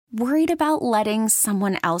Worried about letting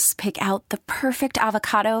someone else pick out the perfect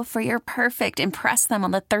avocado for your perfect impress them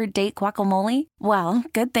on the third date guacamole? Well,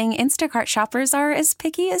 good thing Instacart shoppers are as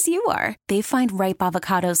picky as you are. They find ripe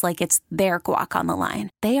avocados like it's their guac on the line.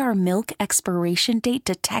 They are milk expiration date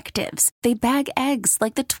detectives. They bag eggs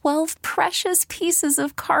like the 12 precious pieces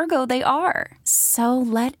of cargo they are. So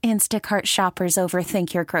let Instacart shoppers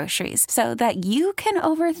overthink your groceries so that you can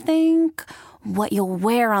overthink what you'll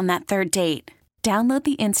wear on that third date. Download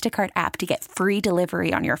the Instacart app to get free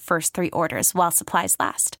delivery on your first 3 orders while supplies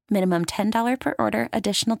last. Minimum $10 per order.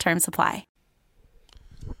 Additional terms apply.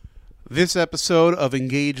 This episode of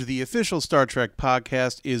Engage, the official Star Trek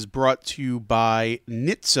podcast, is brought to you by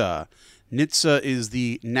NHTSA. NHTSA is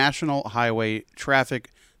the National Highway Traffic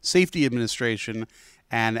Safety Administration.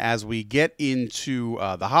 And as we get into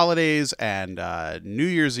the holidays and New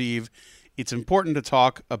Year's Eve, it's important to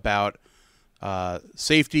talk about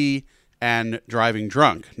safety and driving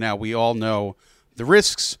drunk. Now, we all know the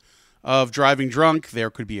risks of driving drunk.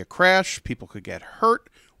 There could be a crash. People could get hurt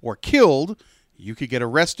or killed. You could get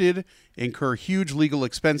arrested, incur huge legal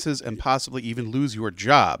expenses, and possibly even lose your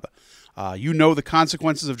job. You know the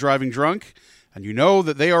consequences of driving drunk, and you know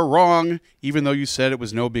that they are wrong, even though you said it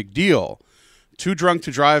was no big deal. Too drunk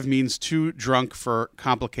to drive means too drunk for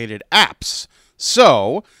complicated apps.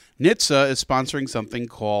 So NHTSA is sponsoring something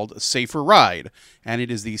called Safer Ride, and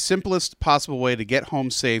it is the simplest possible way to get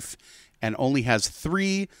home safe and only has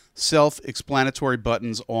 3 self-explanatory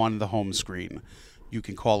buttons on the home screen. You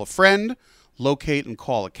can call a friend, locate and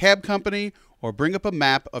call a cab company, or bring up a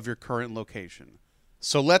map of your current location.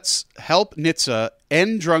 So let's help NHTSA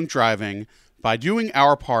end drunk driving by doing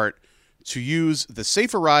our part to use the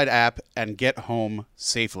Safer Ride app and get home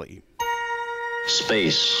safely.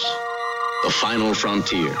 Space, the final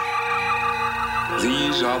frontier.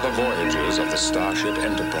 These are the voyages of the Starship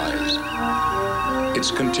Enterprise.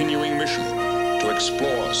 Its continuing mission to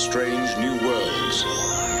explore strange new worlds,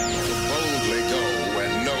 to boldly go where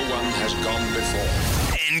no one has gone before.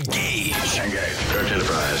 Engage. Direct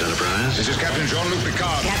Enterprise. This is Captain Jean-Luc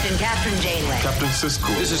Picard. Captain Catherine Janeway. Captain Sisko.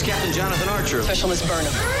 This is Captain Jonathan Archer. Specialist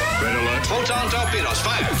Burnham. Red alert. Photon torpedoes,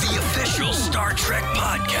 fire. The official Star Trek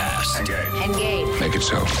podcast. Engage. Make it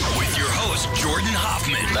so. With your host, Jordan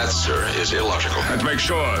Hoffman. That, sir, is illogical. And to make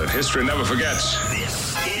sure that history never forgets.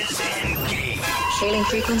 This is Engage. Hailing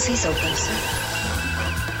frequencies open, sir.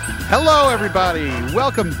 Hello, everybody.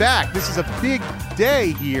 Welcome back. This is a big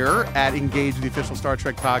day here at Engage, the official Star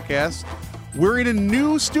Trek podcast. We're in a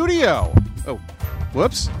new studio. Oh,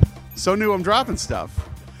 whoops. So new, I'm dropping stuff.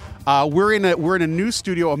 We're in a new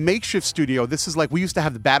studio, a makeshift studio. This is like, we used to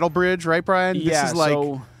have the Battle Bridge, right, Brian? Yeah, this is like,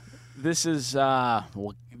 so this is...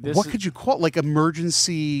 what could you call it? Like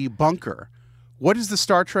emergency bunker. What is the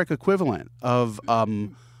Star Trek equivalent of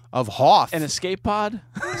Hoth? An escape pod?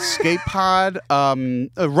 Escape pod, a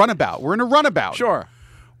runabout. We're in a runabout. Sure.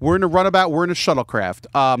 We're in a runabout. We're in a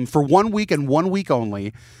shuttlecraft. For 1 week and 1 week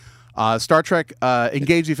only, Star Trek,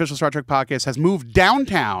 Engage, the official Star Trek podcast, has moved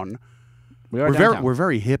downtown. We're downtown. We're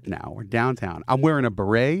very hip now. We're downtown. I'm wearing a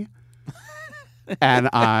beret, and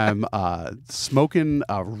I'm smoking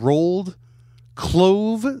a rolled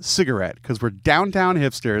clove cigarette because we're downtown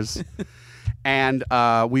hipsters. And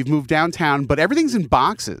we've moved downtown, but everything's in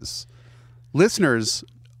boxes. Listeners,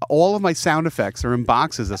 all of my sound effects are in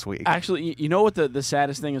boxes this week. Actually, you know what the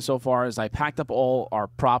saddest thing is so far is I packed up all our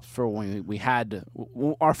props for when we had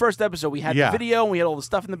our first episode. We had the video and we had all the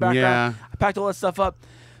stuff in the background. Yeah. I packed all that stuff up.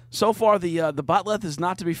 So far, the botleth is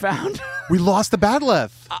not to be found. We lost the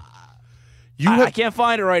batleth. I can't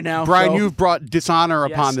find it right now. Brian, so. you've brought dishonor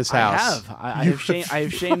upon this house. I have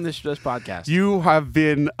shamed this podcast. You have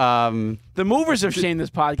been... the movers have shamed this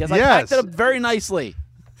podcast. Yes. I packed it up very nicely.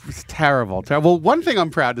 It's terrible. Well, one thing I'm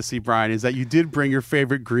proud to see, Brian, is that you did bring your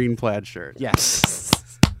favorite green plaid shirt.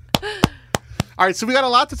 Yes. All right, so we got a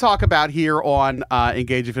lot to talk about here on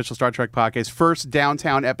Engage Official Star Trek Podcast. First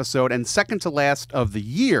downtown episode and second to last of the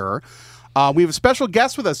year. We have a special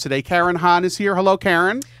guest with us today. Karen Hahn is here. Hello,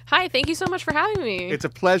 Karen. Hi, thank you so much for having me. It's a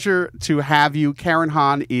pleasure to have you. Karen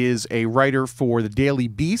Hahn is a writer for the Daily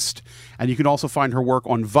Beast, and you can also find her work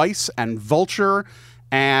on Vice and Vulture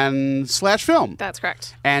and /Film. That's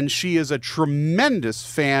correct. And she is a tremendous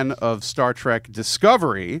fan of Star Trek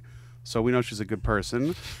Discovery, so we know she's a good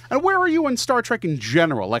person. And where are you in Star Trek in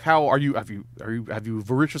general? Like, how are you? Have you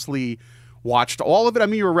voraciously watched all of it? I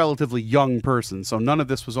mean, you're a relatively young person, so none of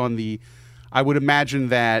this was on the... I would imagine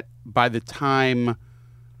that by the time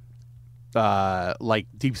like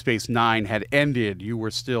Deep Space Nine had ended, you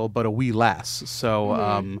were still but a wee lass. So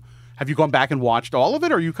have you gone back and watched all of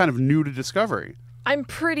it, or are you kind of new to Discovery? I'm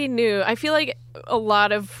pretty new. I feel like a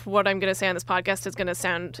lot of what I'm going to say on this podcast is going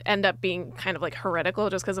to end up being kind of like heretical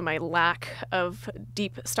just because of my lack of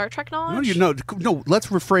deep Star Trek knowledge. No, let's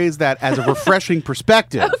rephrase that as a refreshing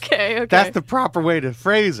perspective. Okay. That's the proper way to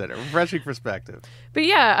phrase it, a refreshing perspective. But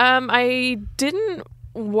yeah, I didn't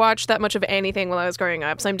watch that much of anything while I was growing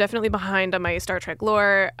up, so I'm definitely behind on my Star Trek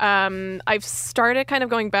lore. I've started kind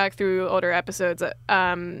of going back through older episodes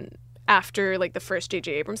after like the first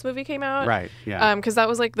J.J. Abrams movie came out. Right, yeah. Because that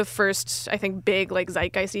was like the first, I think, big like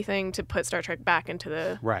zeitgeisty thing to put Star Trek back into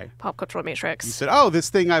the pop cultural matrix. You said, this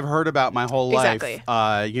thing I've heard about my whole life. Exactly.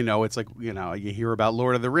 It's like, you hear about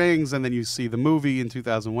Lord of the Rings and then you see the movie in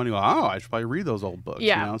 2001. You go, I should probably read those old books.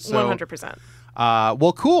 Yeah, 100%.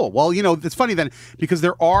 Well, cool. Well, it's funny then because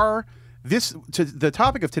there are the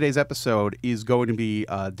topic of today's episode is going to be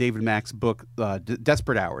David Mack's book,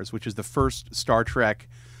 Desperate Hours, which is the first Star Trek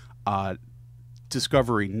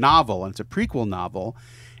Discovery novel, and it's a prequel novel.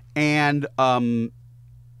 And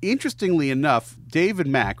interestingly enough, David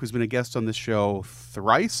Mack, who's been a guest on this show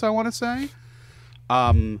thrice, I want to say,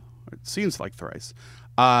 it seems like thrice,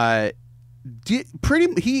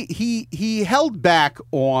 he held back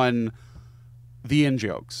on the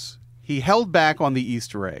in-jokes. He held back on the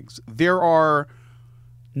Easter eggs. There are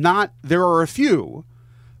a few,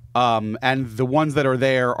 and the ones that are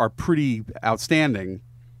there are pretty outstanding.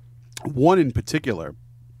 One in particular,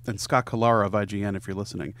 and Scott Collara of IGN, if you're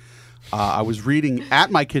listening, I was reading at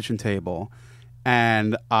my kitchen table,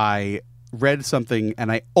 and I read something,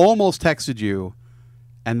 and I almost texted you,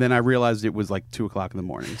 and then I realized it was like 2 o'clock in the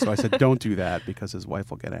morning. So I said, don't do that, because his wife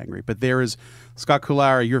will get angry. But there is Scott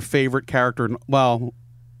Collara, your favorite character,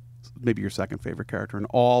 maybe your second favorite character in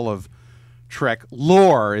all of Trek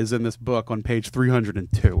lore, is in this book on page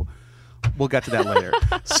 302. We'll get to that later.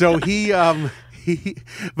 So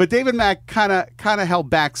but David Mack kind of held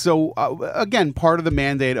back. So again, part of the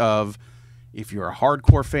mandate of if you're a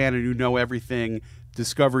hardcore fan and you know everything,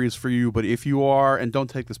 Discovery is for you. But if you are, and don't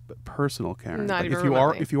take this personal, Karen, but if you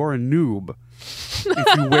are a noob,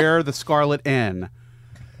 if you wear the Scarlet N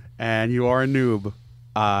and you are a noob,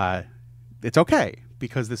 it's okay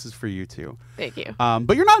because this is for you too. Thank you.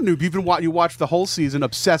 But you're not a noob. You watched the whole season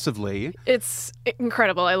obsessively. It's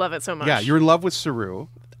incredible. I love it so much. Yeah, you're in love with Saru.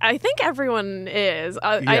 I think everyone is.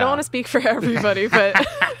 I don't want to speak for everybody, but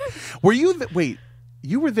were you? Wait,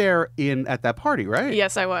 you were there at that party, right?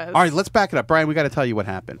 Yes, I was. All right, let's back it up, Brian. We got to tell you what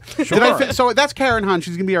happened. Sure. So that's Karen Hahn.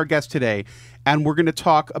 She's going to be our guest today, and we're going to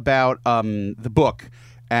talk about the book.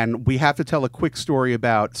 And we have to tell a quick story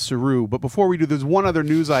about Saru. But before we do, there's one other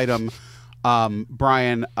news item,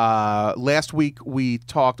 Brian. Last week we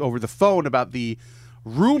talked over the phone about the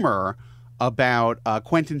rumor about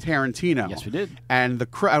Quentin Tarantino. Yes, we did. And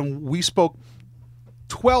we spoke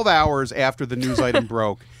 12 hours after the news item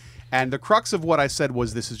broke. And the crux of what I said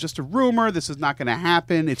was, this is just a rumor. This is not going to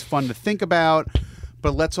happen. It's fun to think about,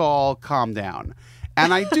 but let's all calm down.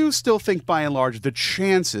 And I do still think, by and large, the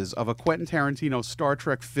chances of a Quentin Tarantino Star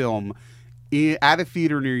Trek film at a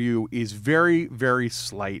theater near you is very, very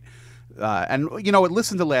slight. And,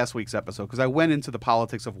 listen to last week's episode, because I went into the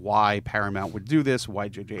politics of why Paramount would do this, why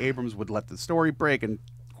J.J. Abrams would let the story break, and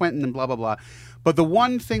Quentin and blah, blah, blah. But the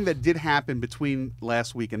one thing that did happen between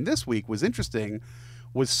last week and this week was interesting,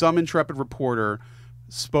 was some intrepid reporter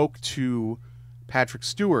spoke to Patrick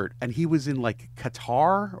Stewart, and he was in, like,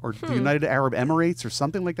 Qatar or the United Arab Emirates or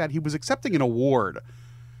something like that. He was accepting an award.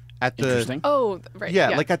 Interesting. Oh, right. Yeah,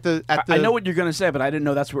 like at the. I know what you're going to say, but I didn't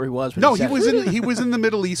know that's where he was. No, he was in the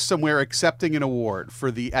Middle East somewhere accepting an award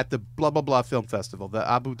at the blah blah blah film festival, the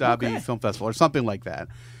Abu Dhabi Film Festival, or something like that.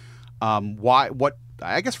 Why? What?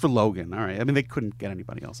 I guess for Logan. All right. I mean, they couldn't get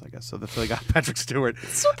anybody else, I guess, so they got Patrick Stewart.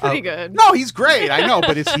 Still pretty good. No, he's great. I know,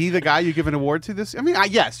 but is he the guy you give an award to? This? I mean,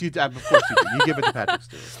 yes, of course you do. You give it to Patrick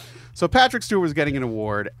Stewart. So Patrick Stewart was getting an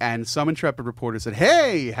award, and some intrepid reporter said,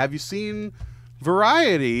 "Hey, have you seen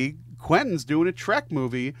Variety? Quentin's doing a Trek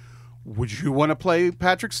movie. Would you want to play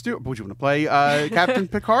Patrick Stewart? Would you want to play Captain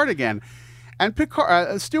Picard again?" And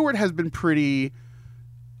Stewart has been pretty,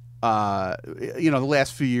 the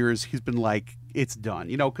last few years, he's been like, it's done.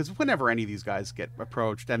 Because whenever any of these guys get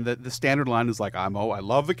approached, and the standard line is like, I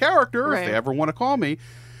love the character, right, if they ever want to call me.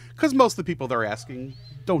 Because most of the people they're asking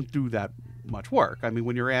don't do that much work. I mean,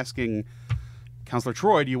 when you're asking Counselor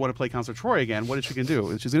Troy, do you want to play Counselor Troy again? What is she going to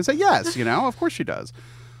do? She's going to say yes, of course she does.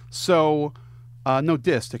 So, no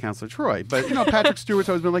diss to Counselor Troy. But, Patrick Stewart's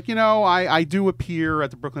always been like, I do appear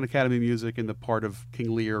at the Brooklyn Academy of Music in the part of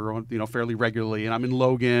King Lear, fairly regularly. And I'm in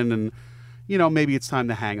Logan. And, maybe it's time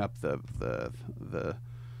to hang up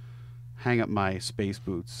hang up my space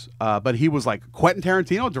boots. But he was like, Quentin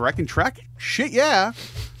Tarantino directing Trek? Shit, yeah.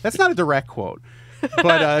 That's not a direct quote.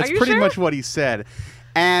 But it's pretty sure? much what he said.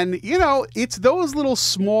 And, it's those little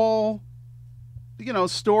small,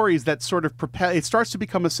 stories that sort of it starts to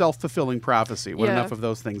become a self-fulfilling prophecy when enough of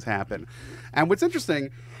those things happen. And what's interesting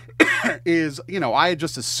is, I had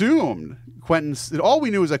just assumed all we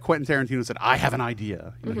knew is that Quentin Tarantino said, I have an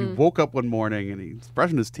idea. He woke up one morning and he's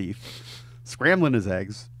brushing his teeth, scrambling his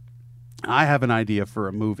eggs. I have an idea for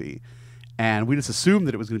a movie. And we just assumed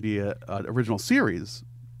that it was going to be an original series.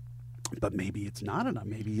 But maybe it's not enough.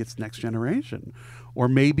 Maybe it's Next Generation. Or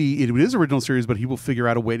maybe it is original series, but he will figure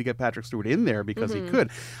out a way to get Patrick Stewart in there because he could.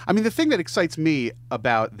 I mean, the thing that excites me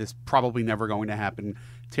about this probably never going to happen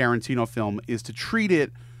Tarantino film is to treat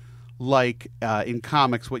it like in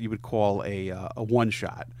comics what you would call a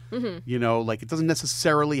one-shot. Like it doesn't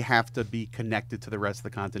necessarily have to be connected to the rest of the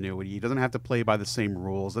continuity. It doesn't have to play by the same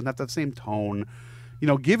rules. It doesn't have to have the same tone.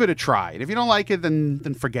 Give it a try. And if you don't like it,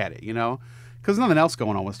 then forget it, Because there's nothing else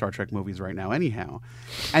going on with Star Trek movies right now anyhow.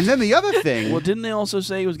 And then the other thing... Well, didn't they also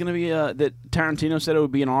say it was going to be... that Tarantino said it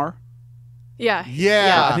would be an R? Yeah.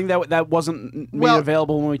 Yeah. I think that wasn't made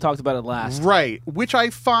available when we talked about it last. Right. Which I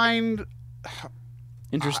find...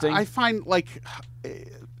 Interesting. I find, write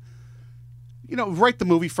the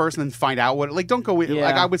movie first and then find out what... don't go in...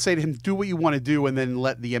 Yeah. I would say to him, do what you want to do and then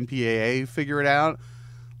let the MPAA figure it out.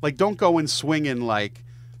 Don't go in swinging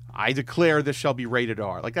I declare this shall be rated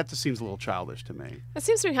R. That just seems a little childish to me. It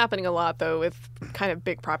seems to be happening a lot, though, with kind of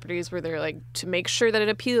big properties where they're to make sure that it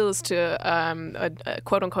appeals to a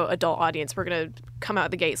quote-unquote adult audience, we're going to come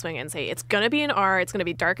out the gate swinging and say, it's going to be an R, it's going to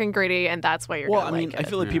be dark and gritty, and that's why you're going to like it. I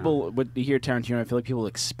feel like people, when you hear Tarantino, I feel like people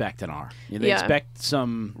expect an R. They expect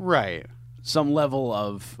some level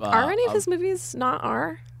of... Are any of his movies not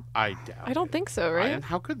R? I doubt I don't think so, right? And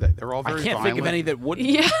how could they? They're all very violent. I can't think of any that wouldn't.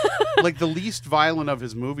 Yeah. The least violent of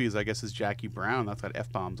his movies, I guess, is Jackie Brown. That's got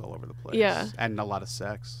F-bombs all over the place. Yeah. And a lot of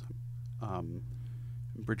sex.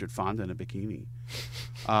 Bridget Fonda in a bikini.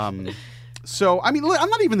 So, I mean, I'm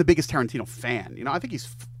not even the biggest Tarantino fan. I think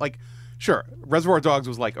he's, sure, Reservoir Dogs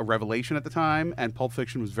was, a revelation at the time, and Pulp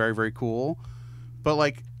Fiction was very, very cool. But,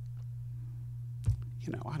 I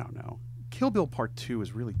don't know. Kill Bill Part 2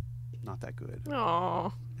 is really not that good.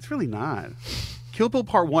 Aww. It's really not. Kill Bill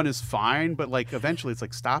Part 1 is fine, but eventually it's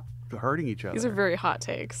stop hurting each other. These are very hot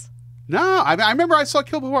takes. No, I remember I saw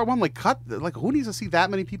Kill Bill Part 1 who needs to see that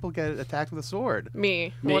many people get attacked with a sword?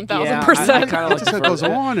 Me. Yeah, 1000%. It goes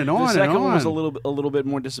on and on. The second one was a on. little bit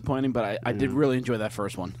more disappointing, but I did really enjoy that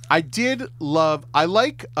first one. I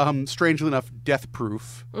like strangely enough Death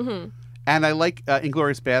Proof. And I like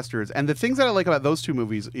Inglourious Bastards. And the things that I like about those two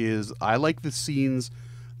movies is I like the scenes,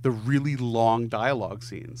 the really long dialogue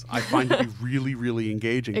scenes. I find to be really, really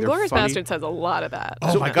engaging. Inglourious Bastards has a lot of that.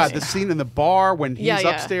 Oh my God, the scene in the bar when he's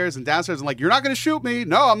upstairs and downstairs and you're not going to shoot me.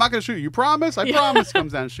 No, I'm not going to shoot you. You promise? I promise.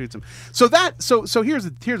 Comes down and shoots him. So here's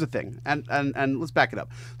the thing, and let's back it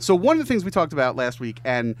up. So one of the things we talked about last week,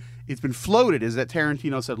 and it's been floated, is that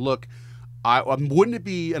Tarantino said, look, wouldn't it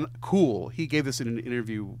be cool? He gave this in an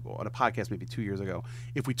interview on a podcast maybe 2 years ago.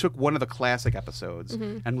 If we took one of the classic episodes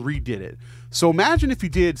and redid it. So imagine if you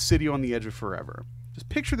did City on the Edge of Forever. Just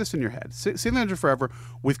picture this in your head. City on the Edge of Forever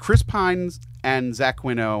with Chris Pine and Zach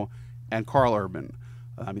Quino and Carl Urban.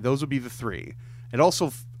 I mean, those would be the three. It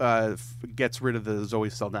also gets rid of the Zoe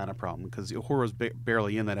Saldana problem because Uhura's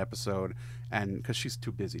barely in that episode, and because she's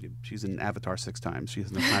too busy. She's in Avatar 6 times. She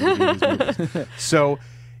has no time to do these movies. So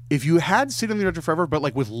if you had City on the Edge of Forever,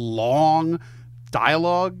 but with long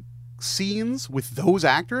dialogue scenes with those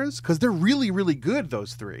actors, because they're really, really good,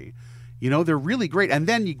 those three. They're really great. And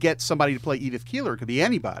then you get somebody to play Edith Keeler. It could be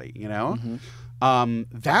anybody,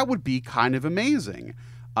 that would be kind of amazing.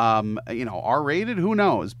 R-rated, who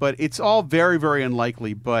knows? But it's all very, very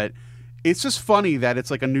unlikely. But it's just funny that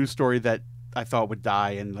it's a news story that I thought would die,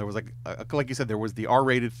 and there was like you said, there was the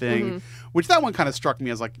R-rated thing, which that one kind of struck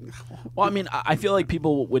me as well, I mean, I feel like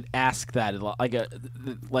people would ask that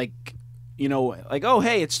oh,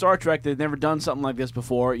 hey, it's Star Trek. They've never done something like this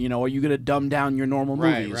before. Are you going to dumb down your normal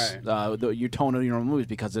movies, your tone of your normal movies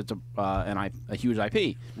because it's a huge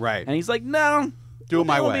IP, right? And he's like, no. Do it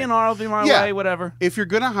my way. It'll be an R, it'll be my way, whatever. If you're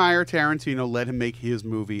going to hire Tarantino, let him make his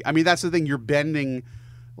movie. I mean, that's the thing. You're bending,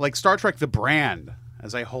 Star Trek the brand,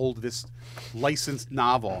 as I hold this licensed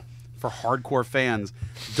novel for hardcore fans,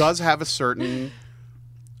 does have a certain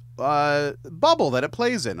bubble that it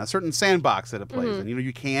plays in, a certain sandbox that it plays in.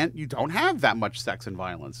 You don't have that much sex and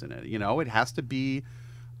violence in it. It has to be,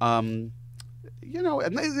 and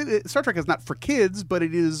Star Trek is not for kids, but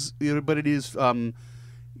it is,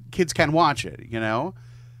 kids can watch it.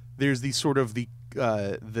 There's the sort of the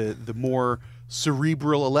more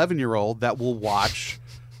cerebral 11-year-old that will watch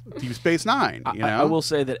Deep Space Nine. You know? I will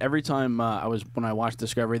say that every time when I watched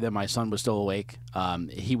Discovery, that my son was still awake,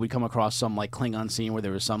 he would come across some like Klingon scene where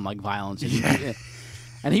there was some like violence.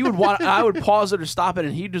 And he would I would pause it or stop it,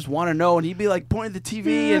 and he'd just want to know, and he'd be like pointing at the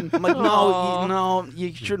TV, and I'm like, no,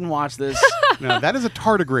 you shouldn't watch this. No, that is a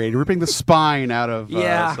tardigrade ripping the spine out of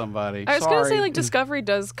somebody. I was going to say, like, Discovery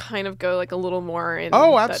does kind of go like a little more in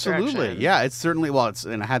absolutely. that direction. Yeah, it's certainly,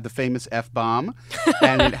 and it had the famous F-bomb,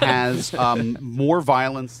 and it has more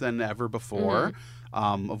violence than ever before.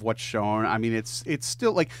 Of what's shown. I mean, it's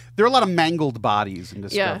still, like, there are a lot of mangled bodies in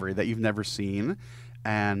Discovery that you've never seen,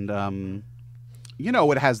 and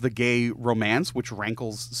it has the gay romance, which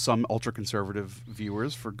rankles some ultra-conservative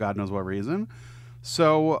viewers for God knows what reason.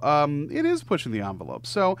 So it is pushing the envelope.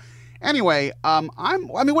 So anyway,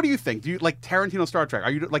 what do you think? Do you like Tarantino Star Trek?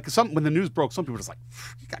 Are you like when the news broke? Some people were just like,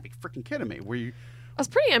 "You gotta be freaking kidding me!" Were you? I was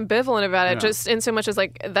pretty ambivalent about it, just in so much as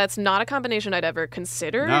like that's not a combination I'd ever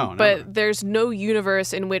consider. No, but there's no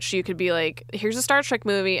universe in which you could be like, here's a Star Trek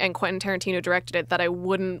movie and Quentin Tarantino directed it that I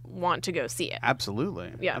wouldn't want to go see it.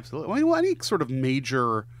 Absolutely, yeah, absolutely. Well, any sort of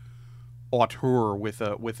major auteur with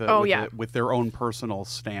their own personal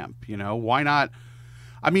stamp, why not?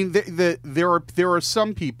 I mean, there are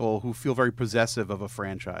some people who feel very possessive of a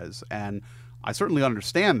franchise, and I certainly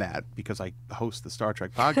understand that because I host the Star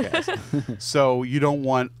Trek podcast. So you don't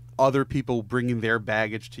want other people bringing their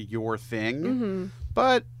baggage to your thing.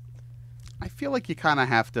 But I feel like you kind of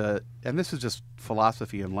have to, and this is just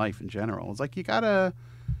philosophy in life in general. It's like you gotta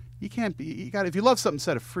if you love something,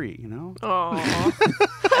 set it free, Oh.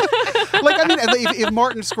 Like, I mean, if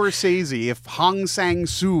Martin Scorsese, if Hong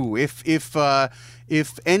Sang-soo, if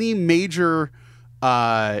any major,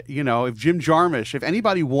 if Jim Jarmusch, if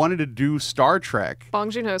anybody wanted to do Star Trek,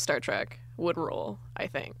 Bong Joon-ho's Star Trek would rule, I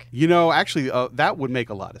think. Actually, that would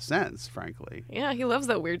make a lot of sense, frankly. Yeah, he loves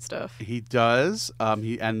that weird stuff. He does.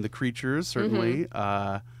 And the creatures, certainly.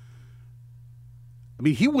 I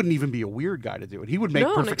mean, he wouldn't even be a weird guy to do it. He would make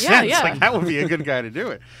perfect sense. Yeah. Like, that would be a good guy to do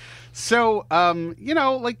it. So,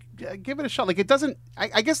 give it a shot. Like, it doesn't...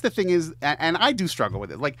 I guess the thing is, and I do struggle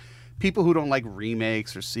with it, like, people who don't like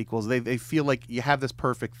remakes or sequels, they feel like you have this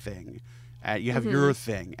perfect thing. You have your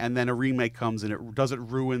thing, and then a remake comes and it doesn't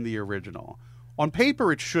ruin the original. On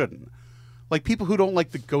paper, it shouldn't. Like, people who don't like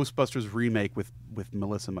the Ghostbusters remake with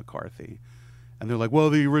Melissa McCarthy, and they're like, well,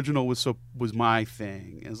 the original was my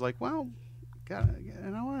thing. And it's like, well, you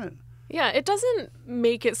know what? Yeah, it doesn't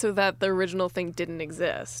make it so that the original thing didn't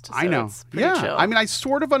exist. So I know. It's pretty chill. I mean, I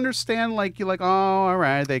sort of understand, like, you're like, oh, all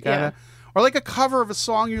right, they gotta... Yeah. Or like a cover of a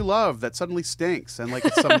song you love that suddenly stinks, and like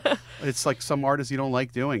it's like some artist you don't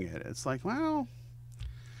like doing it. It's like, well,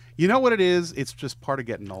 you know what it is? It's just part of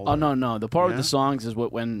getting older. Oh no! The part with the songs is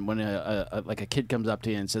when like a kid comes up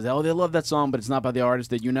to you and says, "Oh, they love that song, but it's not by the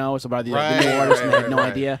artist that you know. It's about the new artist, and they have no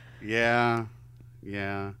idea." Yeah.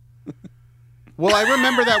 Well, I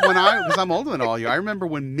remember that because I'm older than all you. I remember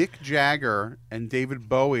when Mick Jagger and David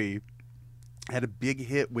Bowie had a big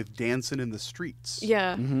hit with Dancing in the Streets.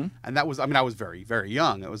 Yeah. Mm-hmm. And that was, I was very, very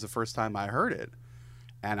young. It was the first time I heard it.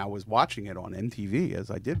 And I was watching it on MTV, as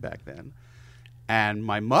I did back then. And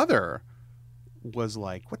my mother was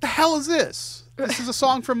like, what the hell is this? This is a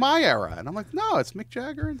song from my era. And I'm like, no, it's Mick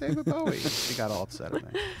Jagger and David Bowie. She got all upset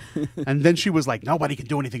at me. And then she was like, nobody can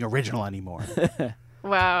do anything original anymore.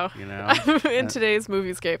 Wow. In today's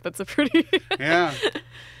moviescape, that's a pretty... Yeah.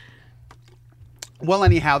 Well,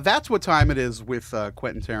 anyhow, that's what time it is with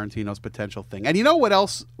Quentin Tarantino's potential thing. And you know what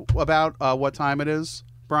else about what time it is,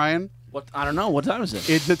 Brian? What? I don't know. What time is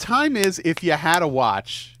it? The time is, if you had a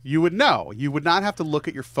watch, you would know. You would not have to look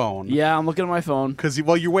at your phone. Yeah, I'm looking at my phone. Because,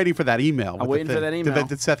 you're waiting for that email. I'm waiting for that email.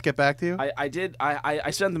 Did Seth get back to you? I did.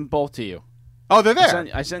 I sent them both to you. Oh, they're there?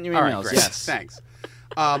 I sent you emails, all right, great. Yes. Thanks.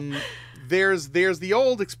 There's the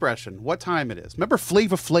old expression, what time it is. Remember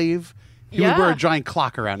Flava Flav? He would wear a giant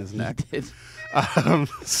clock around his neck. He did.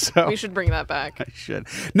 So we should bring that back. I should.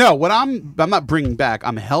 No, what I'm not bringing back,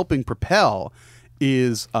 I'm helping propel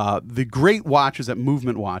is the great watches at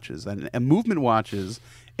Movement Watches. And Movement Watches,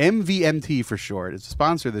 MVMT for short, is a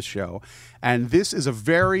sponsor of this show. And this is a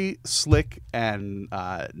very slick and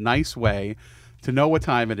nice way to know what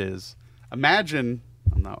time it is. Imagine...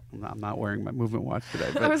 I'm not wearing my Movement watch today.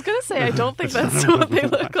 But I was going to say, I don't think that's what they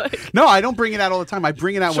look like. No, I don't bring it out all the time. I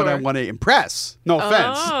bring it out when I want to impress. No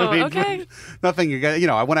offense. Oh, okay. Nothing.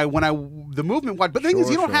 The Movement watch. But the thing is,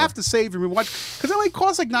 you don't have to save your Movement watch because it only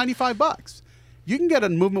costs like $95. You can get a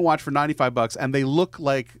Movement watch for $95, and they look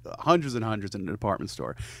like hundreds and hundreds in a department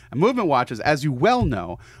store. And Movement watches, as you well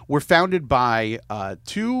know, were founded by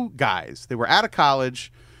two guys. They were out of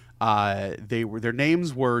college. Their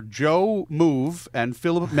names were Joe Move and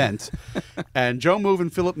Philip Ment, and Joe Move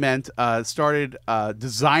and Philip Ment started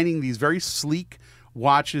designing these very sleek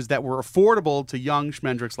watches that were affordable to young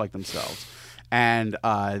schmendricks like themselves. And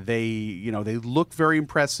they look very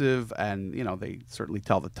impressive, and they certainly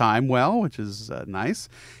tell the time well, which is nice.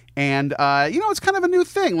 And it's kind of a new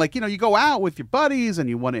thing. Like you go out with your buddies and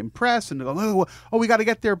you want to impress, and go, oh, we got to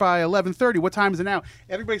get there by 11:30. What time is it now?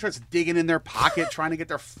 Everybody starts digging in their pocket, trying to get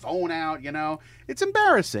their phone out. It's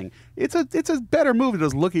embarrassing. It's a better move to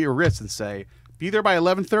just look at your wrist and say, be there by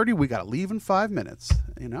 11:30. We got to leave in 5 minutes.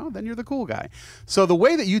 Then you're the cool guy. So the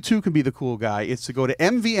way that you too can be the cool guy is to go to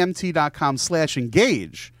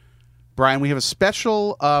mvmt.com/engage. Brian, we have a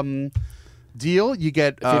special deal. You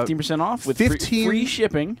get 15% off with free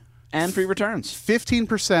shipping and free returns.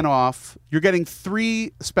 15% off. You're getting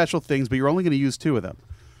 3 special things, but you're only going to use 2 of them.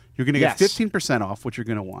 You're going to get 15% off, which you're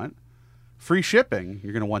going to want. Free shipping,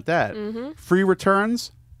 you're going to want that. Mm-hmm. Free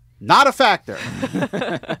returns, not a factor.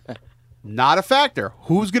 Not a factor.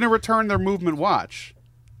 Who's going to return their movement watch?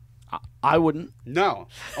 I wouldn't. No,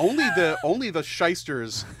 only the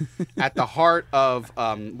shysters at the heart of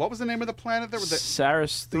what was the name of the planet?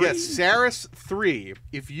 Saris 3. Yes, Saris 3.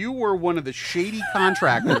 If you were one of the shady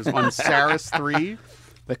contractors on Saris 3,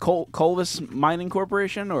 the Colvis Mining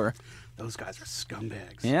Corporation, or those guys are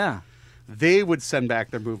scumbags. Yeah, they would send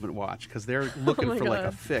back their movement watch because they're looking for like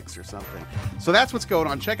a fix or something. So that's what's going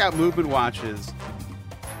on. Check out Movement Watches.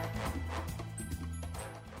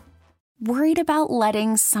 Worried about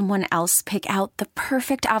letting someone else pick out the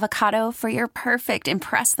perfect avocado for your perfect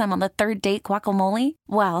impress them on the third date guacamole?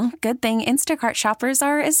 Well, good thing Instacart shoppers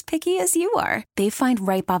are as picky as you are. They find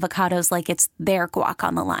ripe avocados like it's their guac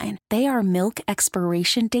on the line. They are milk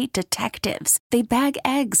expiration date detectives. They bag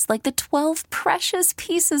eggs like the 12 precious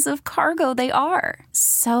pieces of cargo they are.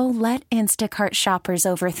 So let Instacart shoppers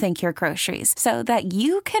overthink your groceries so that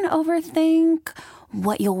you can overthink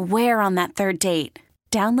what you'll wear on that third date.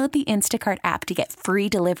 Download the Instacart app to get free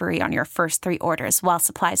delivery on your first 3 orders while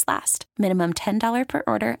supplies last. Minimum $10 per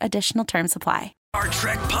order. Additional terms apply. Star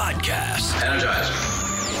Trek Podcast. Energize.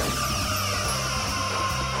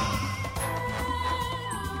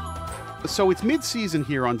 So it's mid-season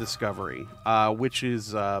here on Discovery, which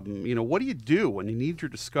is, what do you do when you need your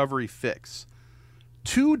Discovery fix?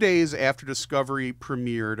 2 days after Discovery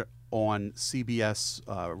premiered on CBS,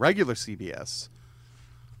 regular CBS,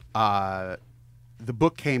 the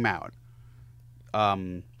book came out,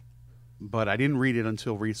 but I didn't read it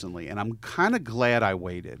until recently, and I'm kind of glad I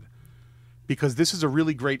waited because this is a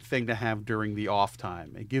really great thing to have during the off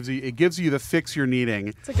time. It gives you the fix you're needing.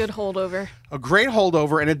 It's a good holdover. A great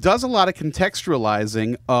holdover, and it does a lot of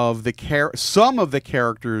contextualizing of some of the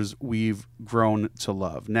characters we've grown to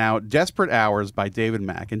love. Now, Desperate Hours by David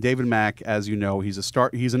Mack, and David Mack, as you know, he's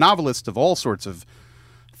a novelist of all sorts of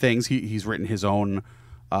things. He's written his own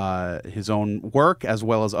work as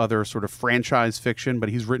well as other sort of franchise fiction, but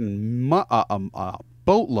he's written a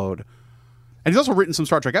boatload, and he's also written some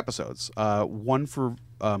Star Trek episodes. One for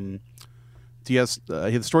DS, he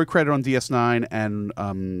had the story credit on DS9, and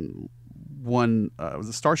one was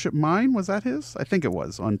it Starship Mine? Was that his? I think it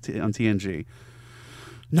was on TNG.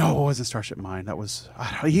 No, it wasn't Starship Mine. That was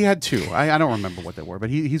he had 2. I don't remember what they were, but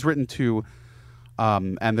he's written 2,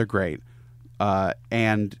 and they're great.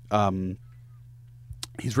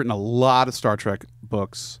 He's written a lot of Star Trek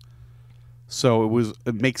books, so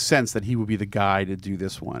it makes sense that he would be the guy to do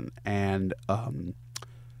this one. And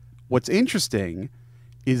what's interesting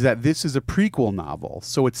is that this is a prequel novel,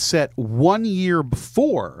 so it's set 1 year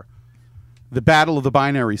before the Battle of the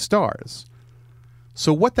Binary Stars.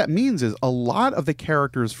 So what that means is a lot of the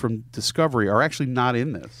characters from Discovery are actually not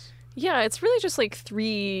in this. Yeah, it's really just like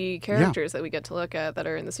 3 characters that we get to look at that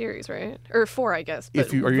are in the series, right? Or 4, I guess. But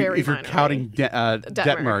if you're counting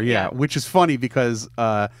Detmer, yeah, which is funny because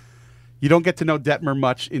you don't get to know Detmer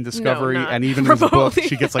much in Discovery, No, and even in the book,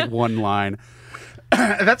 she gets like 1 line.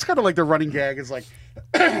 That's kind of like the running gag is like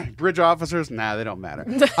bridge officers. Nah, they don't matter.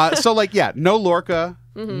 No Lorca,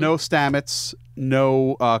 no Stamets,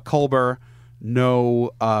 no Culber,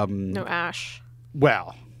 no Ash.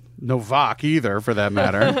 Well. No Vok either, for that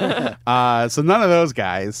matter. So none of those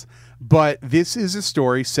guys. But this is a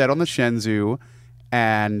story set on the Shenzou,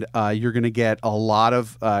 and you're going to get a lot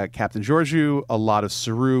of Captain Georgiou, a lot of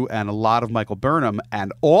Saru, and a lot of Michael Burnham,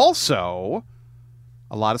 and also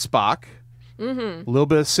a lot of Spock, a little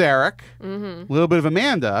bit of Sarek, a little bit of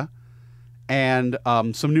Amanda, and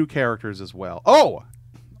some new characters as well. Oh,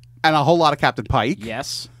 and a whole lot of Captain Pike.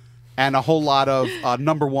 Yes. And a whole lot of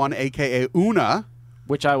Number 1, a.k.a. Una.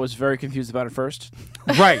 Which I was very confused about at first.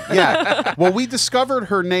 Right, yeah. Well, we discovered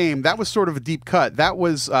her name. That was sort of a deep cut. That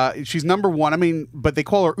was, she's number one. I mean, but they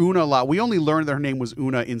call her Una a lot. We only learned that her name was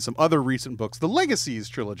Una in some other recent books. The Legacies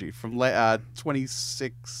trilogy from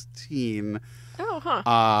 2016,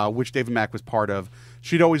 which David Mack was part of.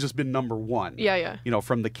 She'd always just been number one. Yeah. You know,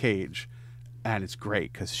 from the cage. And it's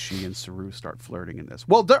great because she and Saru start flirting in this.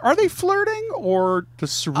 Well, are they flirting, or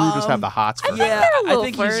does Saru just have the hots for her? Yeah, a little I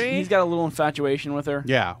think flirty. he's got a little infatuation with her.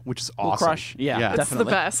 Yeah, which is Little awesome. crush. Yeah, Yeah. It's definitely.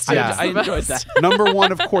 the best. Yeah. I It's the enjoyed best. that. Number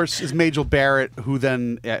one, of course, is Majel Barrett, who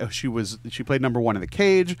then she played number one in the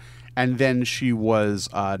cage, and then she was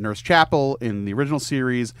Nurse Chapel in the original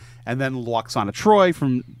series, and then Loxana Troy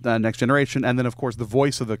from Next Generation, and then of course the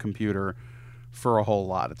voice of the computer for a whole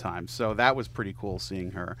lot of time. So that was pretty cool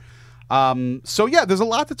seeing her. So yeah, there's a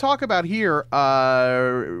lot to talk about here.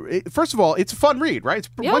 First of all, it's a fun read, right?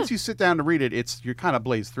 Yeah. Once you sit down to read it, you kind of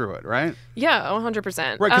blaze through it, right? Yeah,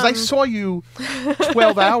 100%. Right, because I saw you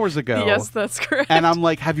 12 hours ago. Yes, that's correct. And I'm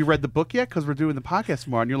like, have you read the book yet? Because we're doing the podcast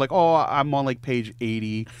tomorrow. And you're like, oh, I'm on like page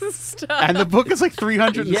 80. Stop. And the book is like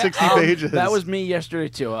 360 pages. That was me yesterday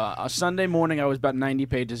too. A Sunday morning, I was about 90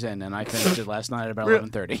 pages in, and I finished it last night at about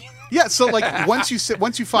 11:30. Yeah, so like once you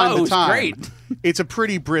find No, it the was time, great. it's a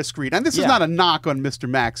pretty brisk read. And this is Yeah. not a knock on Mr.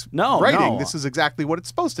 Mack's No, writing. no. This is exactly what it's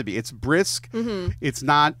supposed to be. It's brisk. Mm-hmm. It's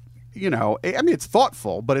not, I mean, it's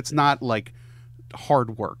thoughtful, but it's not like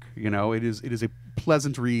hard work. It is a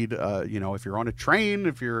pleasant read. If you're on a train,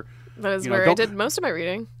 if you're That is where I did most of my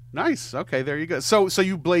reading. Nice. Okay, there you go. So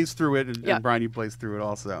you blaze through it, and Brian, you blaze through it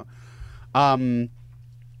also. I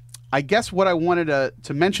guess what I wanted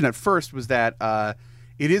to mention at first was that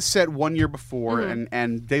it is set 1 year before,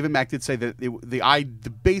 and David Mack did say that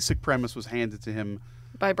the basic premise was handed to him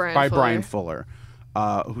By Brian Fuller,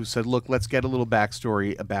 who said, "Look, let's get a little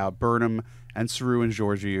backstory about Burnham and Saru and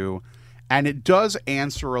Georgiou." And it does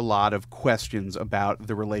answer a lot of questions about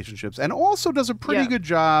the relationships, and also does a pretty good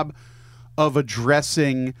job of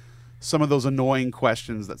addressing some of those annoying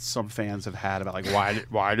questions that some fans have had about, like,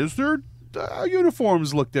 why does their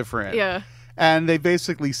uniforms look different? Yeah. And they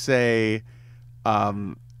basically say,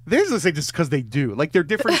 they just say just because they do. Like, they're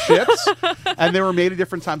different ships, and they were made at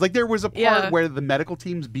different times. Like, there was a part where the medical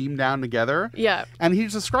teams beamed down together. Yeah. And he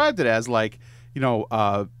described it as, like,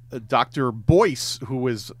 Dr. Boyce, who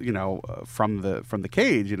was, from the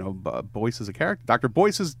cage, Boyce is a character. Dr.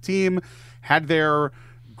 Boyce's team had their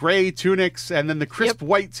gray tunics, and then the crisp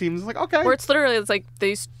white team is like, okay. Or it's like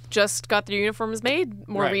they just got their uniforms made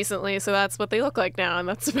more Right. recently, so that's what they look like now, and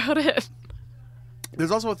that's about it. There's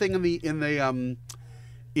also a thing in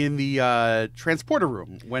the transporter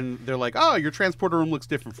room when they're like, oh, your transporter room looks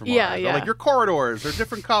different from ours. Or like, your corridors are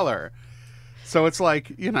different color. So it's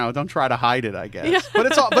like, don't try to hide it, I guess. Yeah. But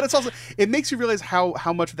it's also it makes you realize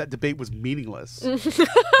how much of that debate was meaningless.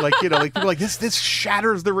 like people are like, this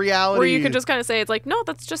shatters the reality. Or you can just kind of say, it's like, no,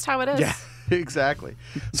 that's just how it is. Yeah, exactly.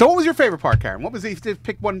 So what was your favorite part, Karen? What was if you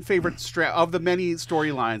pick one favorite of the many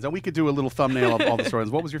storylines, and we could do a little thumbnail of all the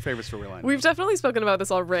storylines. What was your favorite storyline? We've definitely spoken about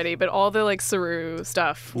this already, but all the Saru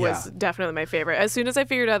stuff was definitely my favorite. As soon as I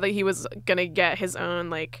figured out that he was gonna get his own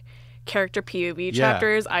character POV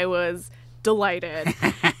chapters, I was delighted.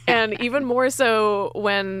 And even more so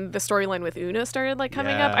when the storyline with Una started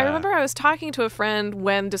coming up. I remember I was talking to a friend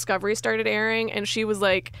when Discovery started airing, and she was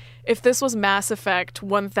like, if this was Mass Effect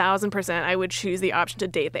 1000%, I would choose the option to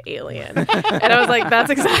date the alien. And I was like, that's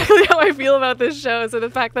exactly how I feel about this show. So the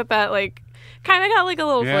fact that kind of got a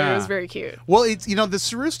little flair was very cute. Well, it's the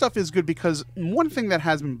Saru stuff is good because one thing that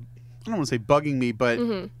has been, I don't want to say bugging me, but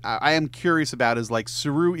I am curious about is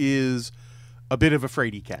Saru is a bit of a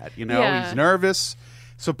fraidy cat, he's nervous.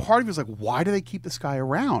 So part of me is like, why do they keep this guy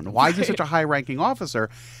around? Why is he such a high-ranking officer?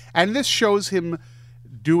 And this shows him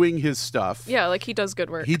doing his stuff. Yeah, he does good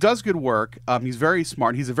work. He does good work. He's very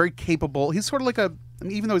smart. He's a very capable. He's sort of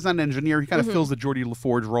even though he's not an engineer, he kind of fills the Geordie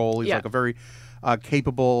LaForge role. He's a very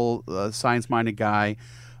capable, science-minded guy.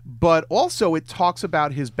 But also, it talks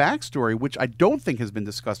about his backstory, which I don't think has been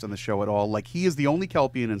discussed on the show at all. He is the only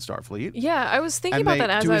Kelpian in Starfleet. Yeah, I was thinking about that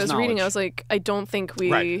as I was reading. I was like, I don't think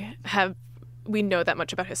we know that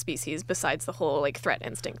much about his species besides the whole threat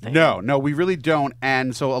instinct thing. No, we really don't.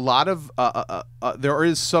 And so a lot of there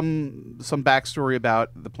is some backstory about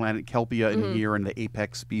the planet Kelpia in here and the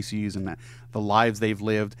apex species and the lives they've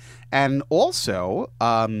lived, and also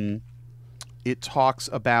it talks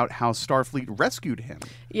about how Starfleet rescued him.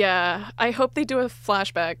 Yeah, I hope they do a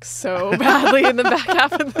flashback so badly in the back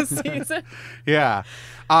half of the season. Yeah,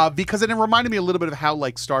 because it reminded me a little bit of how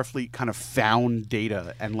Starfleet kind of found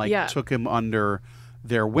Data and took him under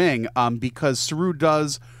their wing. Because Saru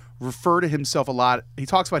does refer to himself a lot. He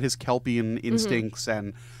talks about his Kelpian instincts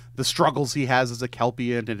and the struggles he has as a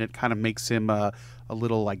Kelpian, and it kind of makes him a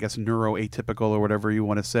little, I guess, neuroatypical or whatever you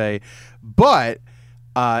want to say. But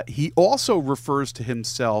he also refers to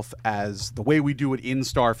himself as the way we do it in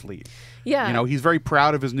Starfleet. Yeah. You know, he's very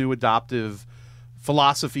proud of his new adoptive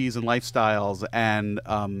philosophies and lifestyles, and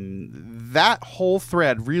that whole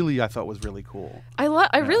thread really, I thought, was really cool.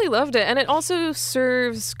 I really loved it, and it also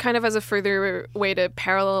serves kind of as a further way to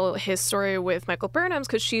parallel his story with Michael Burnham's,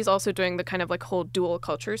 because she's also doing the kind of like whole dual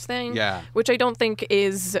cultures thing, which I don't think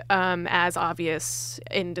is as obvious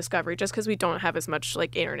in Discovery, just because we don't have as much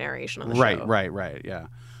like internarration on the show. Right,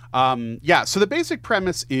 yeah. So the basic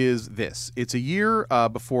premise is this: it's a year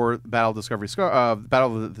before Battle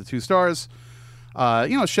of the Two Stars.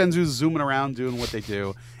 Shenzou's zooming around doing what they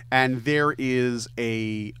do, and there is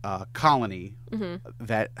a colony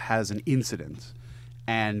that has an incident,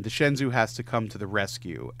 and the Shenzhou has to come to the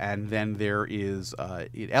rescue, and then there is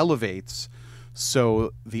it elevates,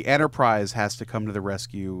 so the Enterprise has to come to the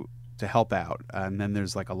rescue to help out, and then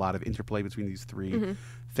there's like a lot of interplay between these three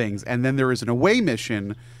things, and then there is an away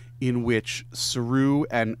mission in which Saru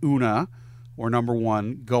and Una, or number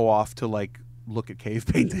one, go off to like look at cave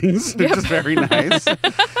paintings, which is very nice.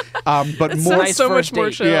 But it more, so much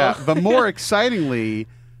more chill. Yeah, but more excitingly,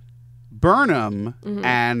 Burnham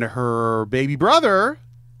and her baby brother,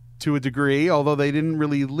 to a degree, although they didn't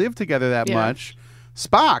really live together that much,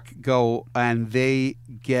 Spock go and they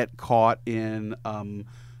get caught in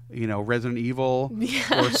Resident Evil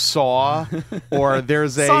or Saw, or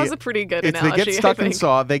there's Saw's a pretty good analogy. They get stuck in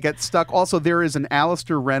Saw. They get stuck. Also, there is an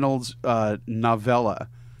Alistair Reynolds novella,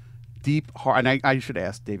 Deep Heart, and I should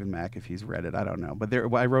ask David Mack if he's read it. I don't know, but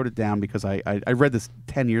I wrote it down because I read this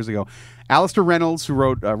 10 years ago. Alistair Reynolds, who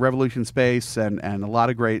wrote Revolution Space and a lot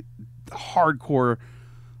of great hardcore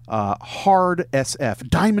hard SF,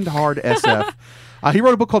 diamond hard SF. He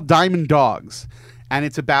wrote a book called Diamond Dogs, and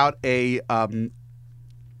it's about it's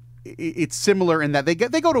similar in that they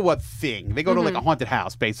go to what thing? They go to like a haunted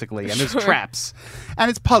house basically, and there's traps, and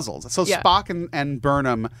it's puzzles. So Spock and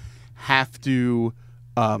Burnham have to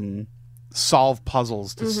solve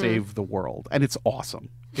puzzles to save the world, and it's awesome.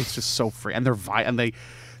 It's just so free, and there's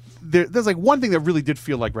like one thing that really did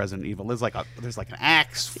feel like Resident Evil. There's like an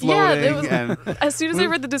axe floating. Yeah, as soon as I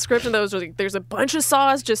read the description, that was like, there's a bunch of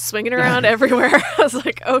saws just swinging around everywhere. I was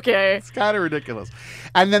like, okay, it's kind of ridiculous.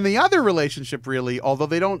 And then the other relationship, really, although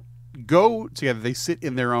they don't go together, they sit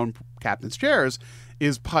in their own captain's chairs,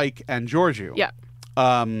 is Pike and Georgiou. Yeah.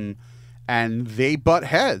 And they butt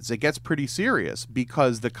heads. It gets pretty serious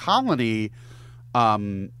because the colony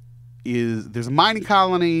there's a mining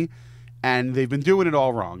colony, and they've been doing it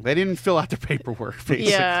all wrong. They didn't fill out their paperwork,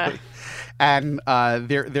 basically. Yeah. And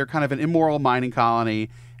they're kind of an immoral mining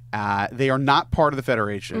colony. They are not part of the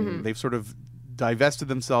Federation. They've sort of divested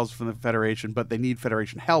themselves from the Federation, but they need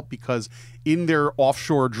Federation help because in their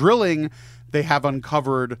offshore drilling, they have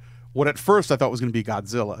uncovered what at first I thought was going to be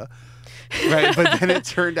Godzilla. Right, but then it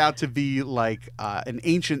turned out to be like an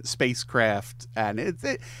ancient spacecraft, and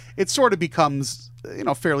it sort of becomes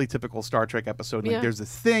fairly typical Star Trek episode. Like there's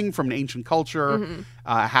this thing from an ancient culture.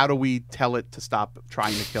 How do we tell it to stop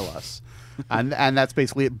trying to kill us? and that's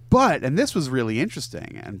basically it. But this was really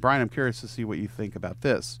interesting. And Brian, I'm curious to see what you think about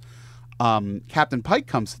this. Captain Pike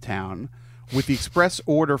comes to town with the express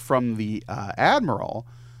order from the admiral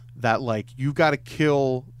that like you've got to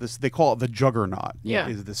kill this. They call it the Juggernaut.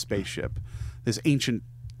 Is the spaceship, this ancient,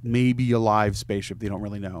 maybe alive spaceship. They don't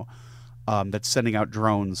really know. That's sending out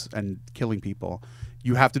drones and killing people.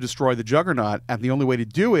 You have to destroy the Juggernaut, and the only way to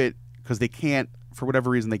do it, because they can't, for whatever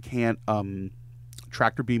reason, they can't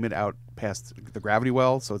tractor beam it out past the gravity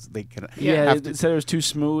well, so they can. It said it was too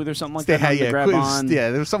smooth or something like that. To grab on.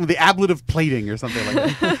 There was some of the ablative plating or something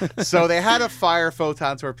like that. So they had to fire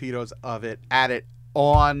photon torpedoes at it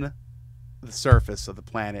on the surface of the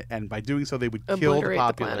planet, and by doing so, they would kill the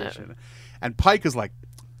population. And Pike is like,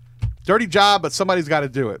 dirty job, but somebody's got to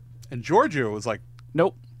do it. And Georgiou was like,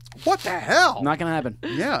 nope. What the hell? Not going to happen.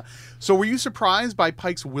 Yeah. So were you surprised by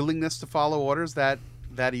Pike's willingness to follow orders that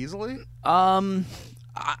easily?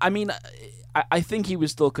 I mean, I think he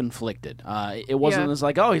was still conflicted. It wasn't just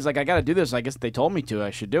like, he's like, I got to do this. I guess they told me to. I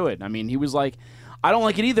should do it. I mean, he was like, I don't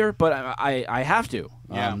like it either, but I have to.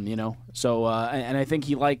 Yeah. So and I think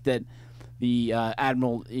he liked that the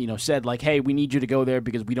admiral, said like, hey, we need you to go there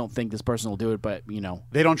because we don't think this person will do it, but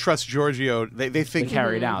they don't trust Georgiou. They think they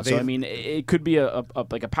carry it out. So I mean, it could be a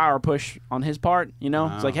like a power push on his part.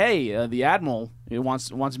 It's like, hey, the admiral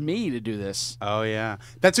wants me to do this. Oh yeah,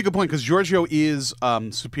 that's a good point because Georgiou is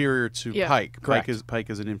superior to Pike. Correct. Pike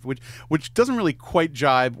is an which doesn't really quite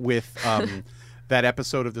jibe with that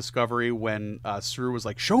episode of Discovery when Saru was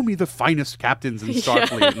like, "Show me the finest captains in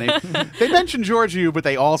Starfleet," and they mentioned Georgiou, but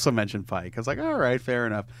they also mentioned Pike. I was like, all right, fair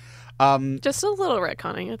enough. Just a little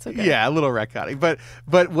retconning. It's okay. Yeah, a little retconning.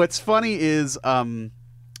 But what's funny is Burnham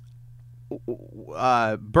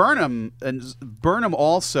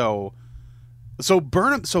also. So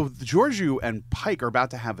Georgiou and Pike are about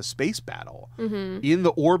to have a space battle in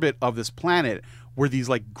the orbit of this planet, where these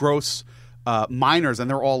like gross miners, and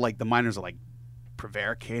they're all like, the miners are like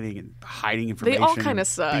prevaricating and hiding information. They all kind of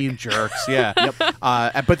suck. Being jerks, yeah.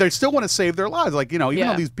 But they still want to save their lives. Like, even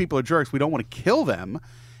though these people are jerks, we don't want to kill them.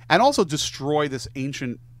 And also destroy this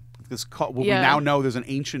ancient, we now know there's an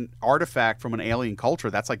ancient artifact from an alien culture.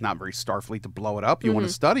 That's like not very Starfleet to blow it up. You want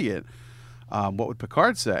to study it. What would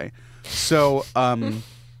Picard say? So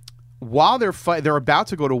while they're about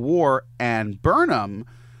to go to war, and Burnham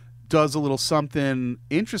does a little something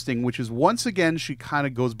interesting, which is once again she kind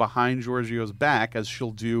of goes behind Georgiou's back, as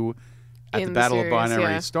she'll do at the Battle of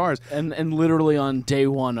Binary Stars, and literally on day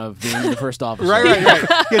one of being the first officer. right.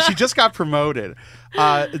 Yeah, she just got promoted.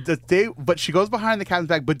 But she goes behind the captain's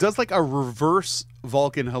back, but does like a reverse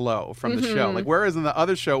Vulcan hello from the show. Like, whereas in the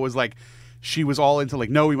other show was like, she was all into like,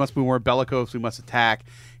 no, we must be more bellicose, we must attack.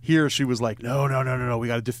 Here she was like, no, we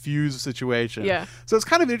got to diffuse the situation. Yeah. So it's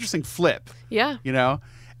kind of an interesting flip. Yeah. You know?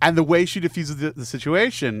 And the way she diffuses the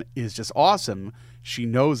situation is just awesome. She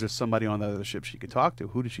knows there's somebody on the other ship she could talk to.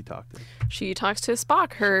 Who does she talk to? She talks to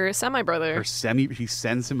Spock, her semi-brother. She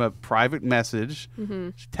sends him a private message.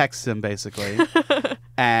 She texts him, basically.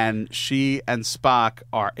 And she and Spock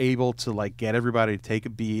are able to like get everybody to take a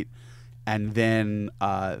beat. And then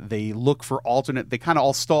they look for they kind of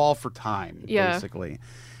all stall for time, basically.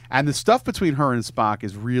 And the stuff between her and Spock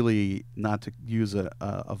is really, not to use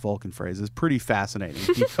a Vulcan phrase, is pretty fascinating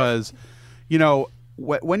because, you know,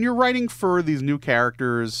 when you're writing for these new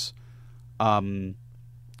characters, you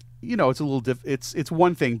know, it's a little it's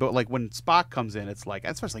one thing, but like when Spock comes in, it's like,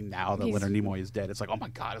 especially now that Leonard Nimoy is dead, it's like, oh my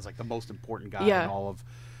God, it's like the most important guy in all of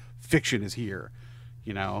fiction is here.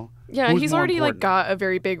 You know? Yeah, he's already like got a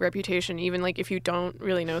very big reputation. Even like if you don't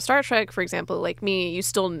really know Star Trek, for example, like me, you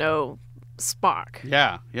still know Spock.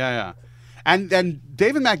 Yeah. And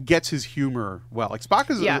David Mack gets his humor well. Like Spock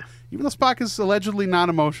is, even though Spock is allegedly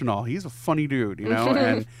non-emotional, he's a funny dude, you know?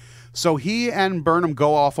 And so he and Burnham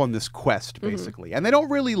go off on this quest, basically. And they don't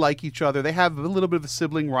really like each other. They have a little bit of a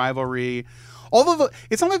sibling rivalry. Although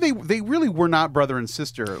it's not like they really were not brother and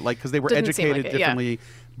sister, like, because they were educated differently. Yeah.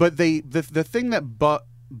 But the thing that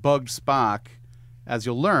bugged Spock, as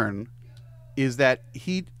you'll learn, is that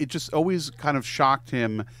it just always kind of shocked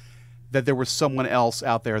him that there was someone else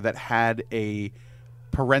out there that had a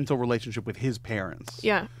parental relationship with his parents.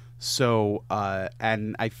 Yeah. So,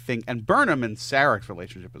 and I think, and Burnham and Sarek's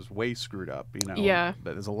relationship is way screwed up, you know. Yeah.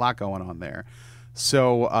 But there's a lot going on there.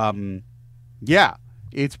 So, yeah,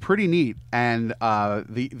 it's pretty neat. And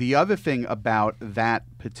the other thing about that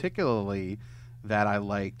particularly that I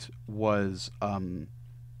liked was about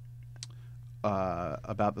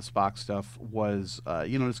the Spock stuff was,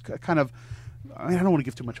 you know, it's kind of, I mean, I don't want to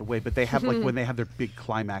give too much away, but they have like when they have their big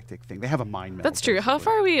climactic thing, they have a mind meld. That's true. Basically. How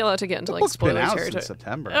far are we allowed to get into like spoiler territory? Since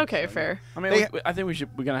September. Okay, so, fair. I mean, I think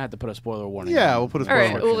we're gonna have to put a spoiler warning. Yeah, we'll put a spoiler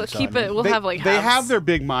warning. All right, we'll keep it. We'll have like they have their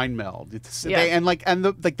big mind meld. They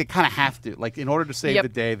kind of have to, like, in order to save the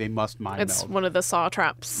day, they must mind meld. It's one of the saw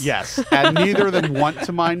traps. Yes, and neither of them want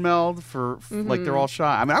to mind meld for like they're all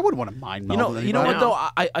shy. I mean, I wouldn't want to mind meld. You know what though?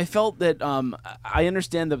 I felt that I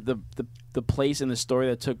understand the place in the story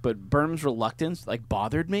that took, but Burnham's reluctance like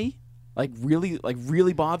bothered me, like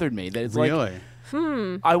really bothered me. That it's like,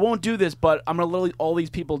 I won't do this, but I'm gonna let all these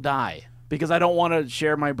people die because I don't want to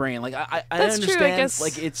share my brain. Like I understand. True, I guess.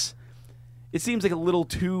 Like it seems like a little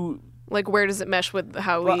too. Like, where does it mesh with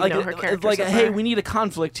how we know her character? It's like, hey, we need a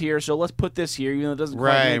conflict here, so let's put this here, even though it doesn't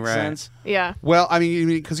quite make sense. Yeah. Well, I mean,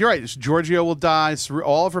 because you're right. Georgiou will die.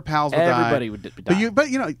 All of her pals will die. Everybody would die. But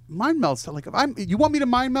you know, mind melds. Like, you want me to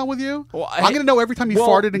mind meld with you? Well, I'm going to know every time you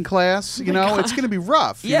farted in class. You know, it's going to be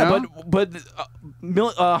rough. Yeah, you know? but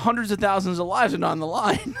hundreds of thousands of lives are on the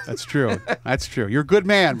line. That's true. That's true. You're a good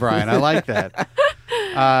man, Brian. I like that.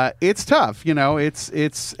 It's tough, you know.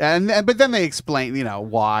 But then they explain, you know,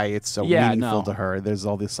 why it's so meaningful to her. There's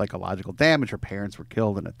all this psychological damage. Her parents were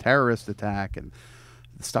killed in a terrorist attack, and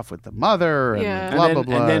stuff with the mother, and blah blah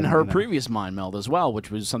blah. And then her previous mind meld as well,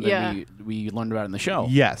 which was something we learned about in the show.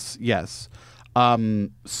 Yes.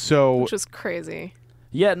 So which was crazy.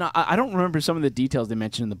 Yeah, no, I don't remember some of the details they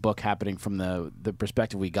mentioned in the book happening from the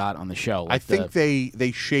perspective we got on the show. Like I think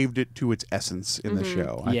they shaved it to its essence in the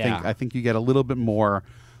show. I think you get a little bit more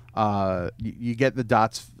You get the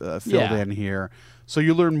dots filled in here. So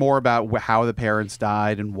you learn more about how the parents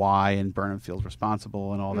died and why, and Burnham feels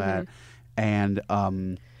responsible and all that. And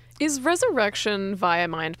is resurrection via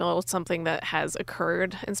mind meld something that has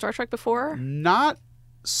occurred in Star Trek before? No.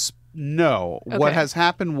 Okay. What has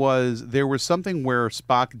happened was there was something where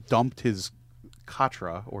Spock dumped his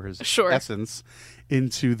katra, or his essence,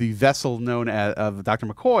 into the vessel known as of Dr.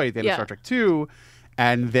 McCoy at the end of Star Trek II,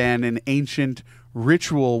 and then an ancient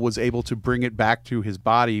ritual was able to bring it back to his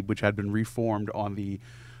body, which had been reformed on the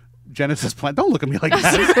Genesis planet. Don't look at me like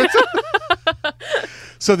that.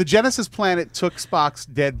 So the Genesis planet took Spock's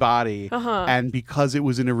dead body, and because it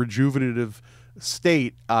was in a rejuvenative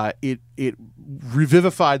state, it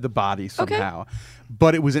revivified the body somehow.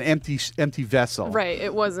 But it was an empty vessel. Right,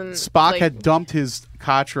 it wasn't... Spock had dumped his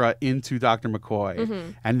katra into Dr.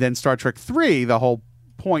 McCoy. And then Star Trek 3, the whole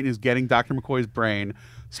point is getting Dr. McCoy's brain,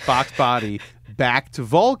 Spock's body, back to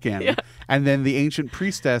Vulcan. And then the ancient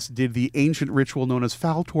priestess did the ancient ritual known as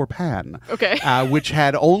Faltor Pan, which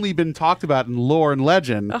had only been talked about in lore and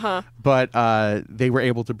legend, but they were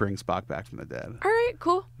able to bring Spock back from the dead. All right,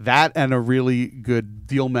 cool. That and a really good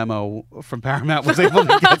deal memo from Paramount was able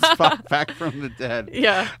to get Spock back from the dead.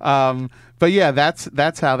 Yeah. But yeah,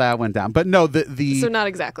 that's how that went down. But no, the so not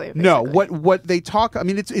exactly. Basically. No, what they talk. I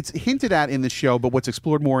mean, it's hinted at in the show, but what's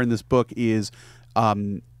explored more in this book is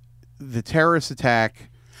the terrorist attack.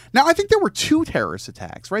 Now, I think there were 2 terrorist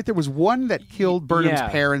attacks, right? There was one that killed Burnham's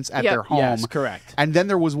parents at their home. Yes, correct. And then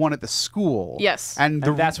there was one at the school. Yes. And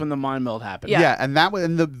that's when the mind meld happened. Yeah, and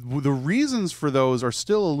the reasons for those are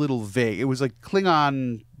still a little vague. It was like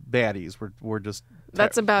Klingon baddies were just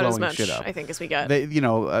that's about as much, shit up. I think, as we get.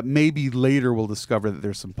 Maybe later we'll discover that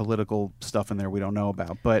there's some political stuff in there we don't know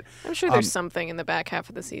about. But I'm sure there's something in the back half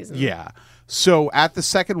of the season. Yeah. So at the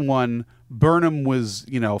second one, Burnham was,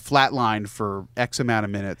 flatlined for X amount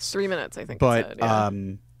of minutes. 3 minutes, I think. But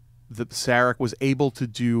the Sarek was able to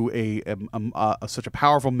do such a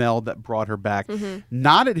powerful meld that brought her back.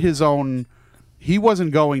 Not at his own. He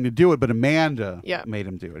wasn't going to do it, but Amanda made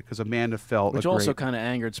him do it because Amanda felt which also kind of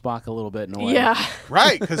angered Spock a little bit in a way. Yeah.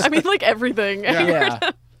 Right. Cause, I mean, like everything. Yeah,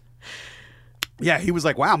 he was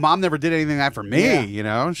like, "Wow, Mom never did anything like that for me.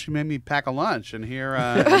 She made me pack a lunch, and here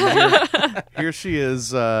here she is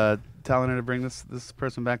telling her to bring this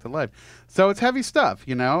person back to life." So it's heavy stuff,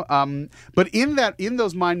 But in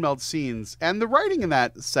those mind meld scenes, and the writing in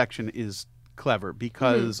that section is clever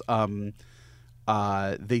because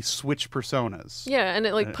they switch personas. Yeah, and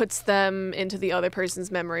it puts them into the other person's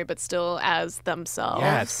memory, but still as themselves.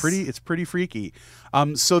 Yeah, it's pretty freaky.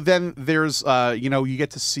 So then there's you get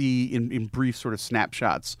to see in brief sort of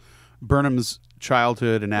snapshots Burnham's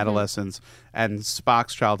childhood and adolescence and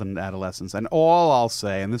Spock's childhood and adolescence. And all I'll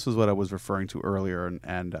say, and this is what I was referring to earlier,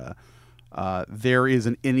 and there is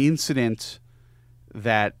an incident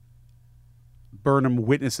that Burnham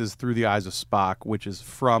witnesses through the eyes of Spock, which is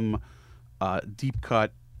from Deep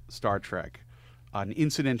Cut Star Trek, an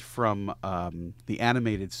incident from the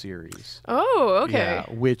animated series. Oh, okay.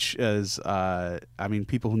 Yeah, which is,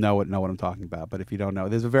 people who know it know what I'm talking about. But if you don't know,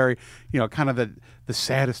 there's a very, kind of the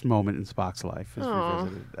saddest moment in Spock's life is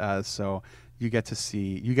revisited. So you get to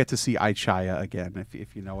see Aichaya again,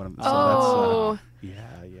 if you know what I'm. So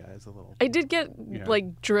that's, it's a little. I did get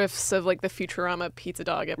drifts of the Futurama Pizza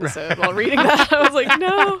Dog episode while reading that. I was like,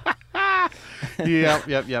 no.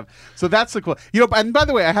 Yep. So that's the cool. And by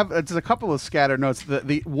the way, I have just a couple of scattered notes.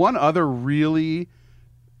 The one other really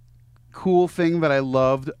cool thing that I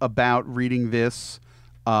loved about reading this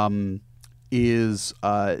is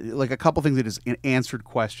a couple things that is answered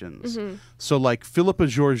questions. So Philippa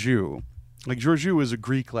Georgiou. Georgiou is a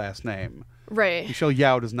Greek last name. Right. Michelle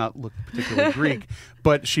Yao does not look particularly Greek,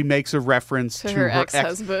 but she makes a reference to her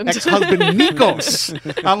ex-husband. Ex-husband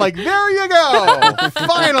Nikos. I'm like, there you go.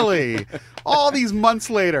 Finally. All these months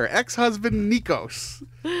later, ex-husband Nikos.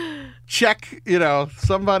 Check,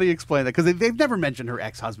 somebody explain that. Because they've never mentioned her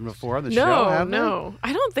ex-husband before on the show, have they? No.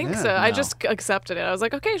 I don't think so. No. I just accepted it. I was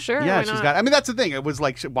like, okay, sure. Yeah, she's got. That's the thing. It was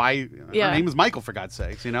why her name was Michael, for God's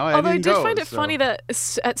sakes. Although I did find it funny that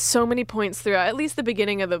at so many points throughout, at least the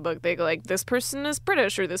beginning of the book, they go this person is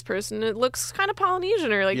British, or this person looks kind of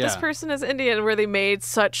Polynesian, or this person is Indian, where they made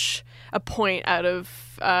such a point out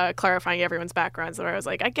of clarifying everyone's backgrounds. Where I was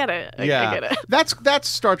like, I get it. I get it. That's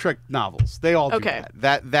Star Trek novels. They all do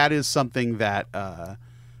that. That is something that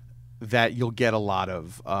that you'll get a lot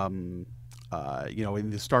of. in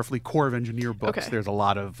the Starfleet Corps of Engineer books, Okay. there's a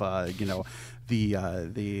lot of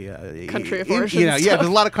the Country of origin yeah, stuff. there's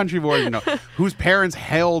a lot of country of origin, whose parents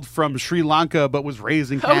hailed from Sri Lanka but was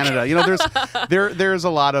raised in Canada. There's a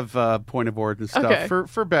lot of point of origin stuff Okay.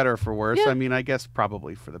 for better or for worse. Yeah. I mean, I guess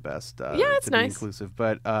probably for the best. It's to be nice. inclusive,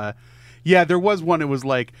 but. Yeah, there was one. It was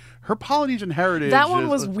like her Polynesian heritage. That one is-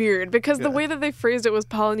 was weird because the way that they phrased it was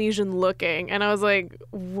Polynesian looking, and I was like,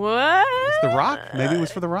 "What?" It's The Rock. Maybe it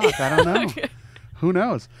was for The Rock. I don't know. Okay. Who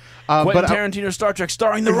knows? Quentin Tarantino Star Trek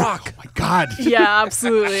starring The Rock. Oh my God. Yeah,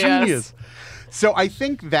 absolutely. Genius. Yes. So I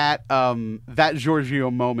think that that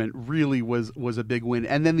Giorgio moment really was a big win.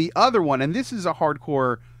 And then the other one, and this is a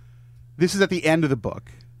hardcore. This is at the end of the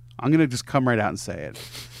book. I'm gonna just come right out and say it.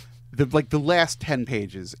 The last 10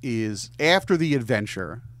 pages is after the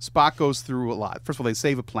adventure. Spock goes through a lot. First of all, they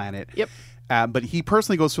save a planet. Yep. But he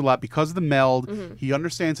personally goes through a lot because of the meld. Mm-hmm. He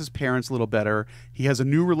understands his parents a little better. He has a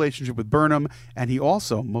new relationship with Burnham, and he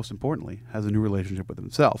also, most importantly, has a new relationship with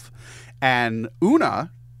himself. And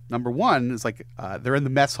Una, number one, is like they're in the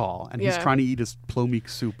mess hall, and he's Yeah. trying to eat his plomeek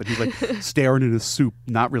soup, and he's like staring at his soup,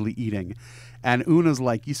 not really eating. And Una's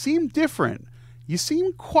like, "You seem different. You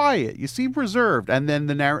seem quiet. You seem reserved." And then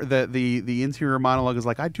the interior monologue is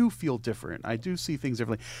like, "I do feel different. I do see things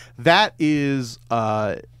differently." That is,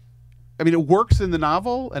 it works in the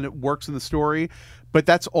novel and it works in the story, but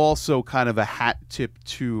that's also kind of a hat tip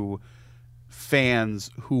to fans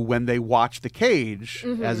who, when they watch The Cage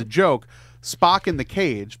as a joke, Spock in The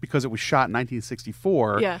Cage, because it was shot in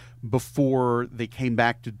 1964, Yeah. before they came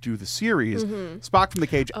back to do the series, Spock from The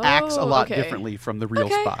Cage acts a lot okay. differently from the real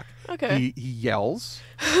Okay. Spock. Okay. He yells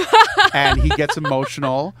and he gets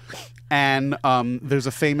emotional. And there's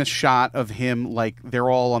a famous shot of him, like they're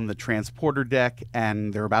all on the transporter deck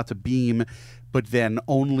and they're about to beam, but then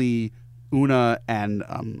only Una and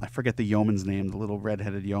I forget the yeoman's name, the little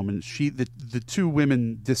redheaded yeoman. The two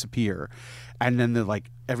women disappear, and then they're like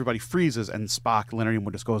everybody freezes, and Spock, Leonard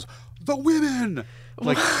Nimoy, just goes, "The women!"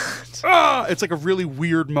 Like, it's like a really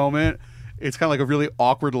weird moment. It's kind of like a really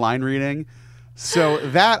awkward line reading. So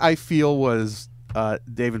that I feel was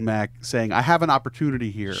David Mack saying, "I have an opportunity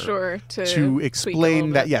here, Sure, to tweak a explain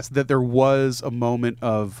little that bit. yes, that there was a moment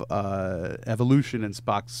of evolution in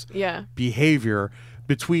Spock's Yeah. behavior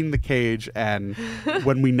between The Cage and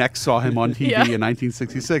when we next saw him on TV Yeah. in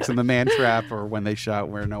 1966 in The Man Trap, or when they shot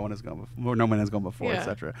Where No Man Has Gone Before, Yeah.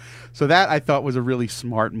 etc." So that I thought was a really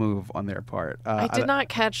smart move on their part. I did not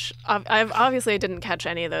catch. I didn't catch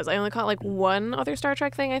any of those. I only caught like one other Star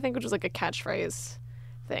Trek thing, I think, which was like a catchphrase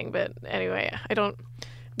thing. But anyway, I don't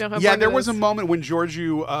know how. Yeah, there was a moment when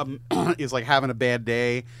Georgiou is like having a bad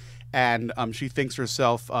day, and she thinks to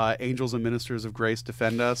herself, "Angels and ministers of grace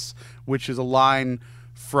defend us," which is a line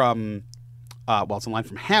from, it's a line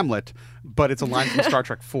from Hamlet, but it's a line from Star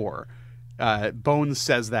Trek IV. Bones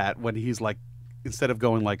says that when he's like, instead of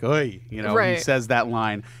going like, "Oi," he Right. says that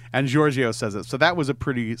line, and Giorgio says it. So that was a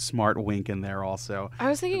pretty smart wink in there also. I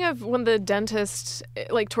was thinking of when the dentist,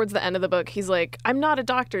 like towards the end of the book, he's like, "I'm not a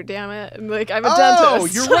doctor, damn it! I'm like, I'm a dentist." Oh,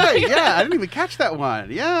 you're right. Yeah, I didn't even catch that one.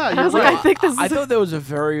 Yeah, I you're was right. like, I think this is. I thought that was a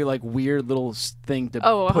very like weird little thing to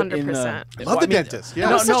Oh, put in the. 100%. Love the dentist. Yeah.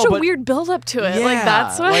 It was such a weird build up to it. Like Yeah,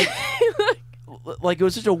 that's why. Like it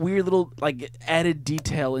was such a weird little like added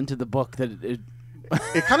detail into the book that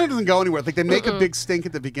It kind of doesn't go anywhere. Like they make a big stink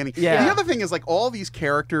at the beginning. Yeah. The other thing is like all these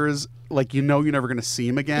characters, like you're never going to see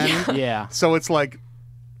them again. yeah. So it's like,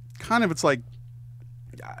 it's like,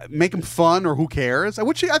 make them fun or who cares?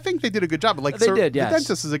 Which I think they did a good job. But like They did, yes. The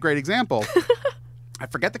dentist is a great example. I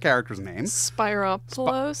forget the character's name.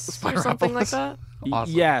 Spiropoulos or something like that.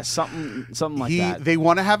 Awesome. Yeah, something like that. They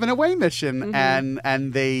want to have an away mission, and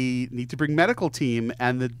they need to bring medical team,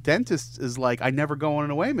 and the dentist is like, "I never go on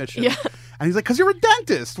an away mission." Yeah. And he's like, "'Cause you're a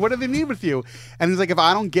dentist. What do they need with you?" And he's like, "If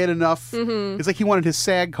I don't get enough," it's like he wanted his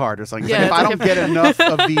SAG card or something. He's Yeah, like, "If I it's don't like get enough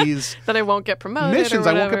of these Then I won't get promoted. missions, or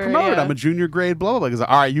I won't get whatever, promoted. yeah. I'm a junior grade, blah, blah, blah." He's like,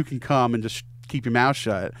 "All right, you can come and just keep your mouth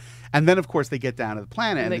shut." And then, of course, they get down to the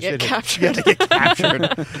planet. And they the get shit captured. Yeah, they get captured.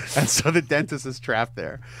 And so the dentist is trapped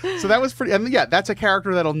there. So that was pretty... And yeah, that's a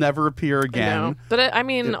character that'll never appear I again. know.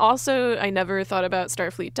 But also, I never thought about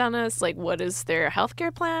Starfleet dentists. Like, what is their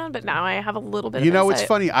healthcare plan? But now I have a little bit of It's insight.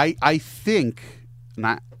 funny. I think...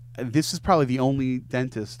 This is probably the only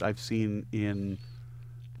dentist I've seen in...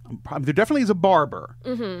 There definitely is a barber.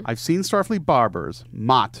 Mm-hmm. I've seen Starfleet barbers.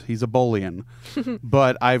 Mott, he's a Bolian.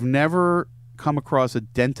 But I've never come across a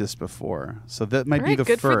dentist before. So that might All be right, the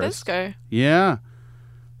good first. for this guy. Yeah.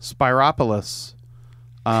 Spiropoulos.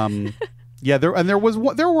 Yeah, there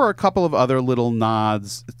were a couple of other little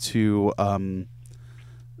nods to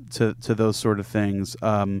those sort of things.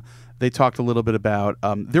 They talked a little bit about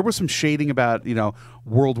there was some shading about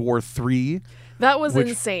World War III. That was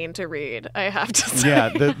insane to read, I have to say.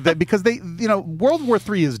 Yeah, because World War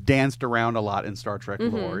III is danced around a lot in Star Trek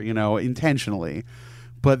lore, intentionally.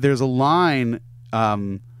 But there's a line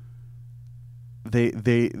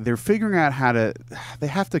they're figuring out how to. They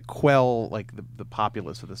have to quell like the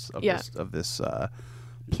populace of this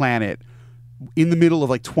planet in the middle of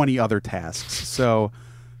like 20 other tasks. So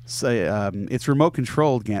it's remote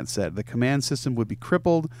controlled, Gant said. The command system would be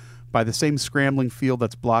crippled by the same scrambling field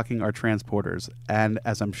that's blocking our transporters. And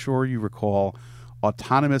as I'm sure you recall,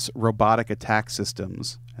 autonomous robotic attack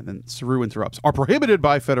systems, and then Saru interrupts, are prohibited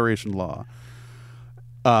by Federation law.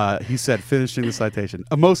 He said, finishing the citation.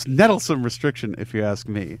 A most nettlesome restriction, if you ask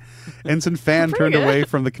me. Ensign Fan turned away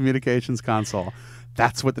from the communications console.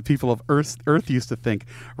 That's what the people of Earth used to think,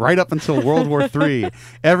 right up until World War III.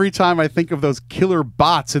 Every time I think of those killer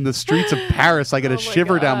bots in the streets of Paris, I get a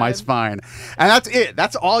shiver down my spine. And that's it.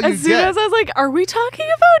 That's all you get. As soon as I was like, are we talking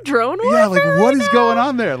about drone warfare? Yeah, like what is going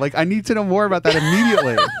on there? Like I need to know more about that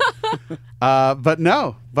immediately.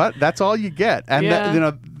 But that's all you get. And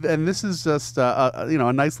and this is just a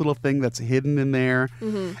nice little thing that's hidden in there.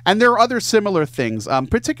 Mm-hmm. And there are other similar things,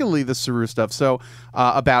 particularly the Saru stuff. So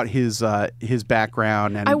about his background.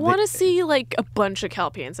 And I want to see like a bunch of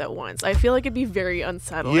Kelpians at once. I feel like it'd be very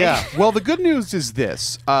unsettling. Yeah. Well, the good news is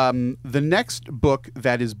this: the next book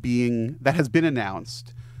that has been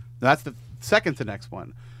announced. That's the second to next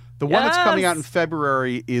one. The one that's coming out in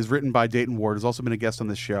February is written by Dayton Ward, who's also been a guest on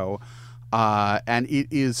the show. And it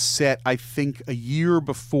is set, I think, a year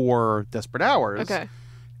before Desperate Hours. Okay.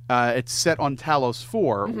 It's set on Talos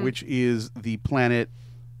 4, which is the planet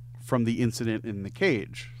from the incident in the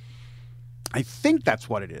cage. I think that's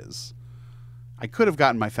what it is. I could have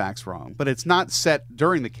gotten my facts wrong, but it's not set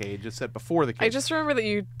during the cage. It's set before the cage. I just remember that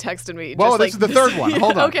you texted me. Well, this is the third one.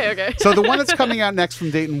 Hold on. Okay. So the one that's coming out next from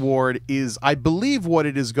Dayton Ward is, I believe what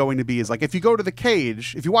it is going to be is like if you go to the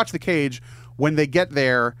cage, if you watch the cage, when they get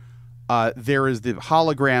there, there is the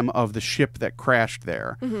hologram of the ship that crashed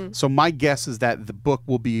there. Mm-hmm. So my guess is that the book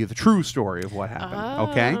will be the true story of what happened.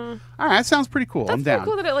 Okay? All right, that sounds pretty cool. I'm down. That's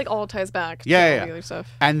cool that it like all ties back to all the other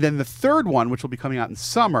stuff. And then the third one, which will be coming out in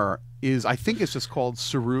summer, is I think it's just called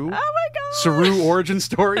Saru. Oh my god! Saru Origin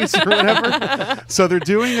Stories or whatever. So they're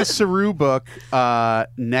doing a Saru book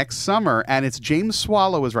next summer, and it's James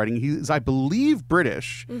Swallow is writing. He's, I believe,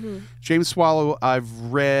 British. Mm-hmm. James Swallow, I've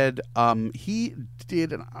read. He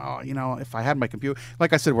did, if I had my computer,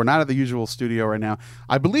 like I said, we're not at the usual studio right now.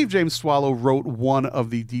 I believe James Swallow wrote one of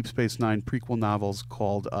the Deep Space Nine prequel novels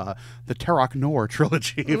called the Terok Nor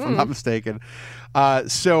trilogy, if I'm not mistaken.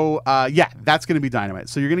 That's going to be dynamite.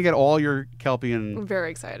 So you're going to get all your Kelpian I'm very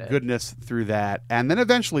excited. Goodness through that. And then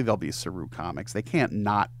eventually there'll be Saru comics. They can't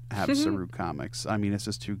not have Saru comics. I mean, it's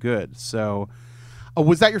just too good. So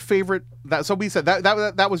was that your favorite? So we said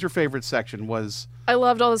that was your favorite section was... I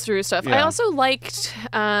loved all the Saru stuff. Yeah. I also liked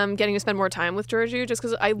getting to spend more time with Georgiou just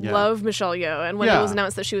because I love Michelle Yeoh. And when it was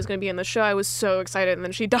announced that she was going to be in the show, I was so excited. And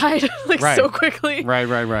then she died so quickly.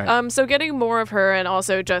 Right. So getting more of her and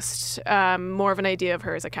also just more of an idea of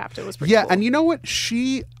her as a captain was pretty cool. And you know what?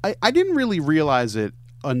 I didn't really realize it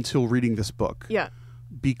until reading this book. Yeah.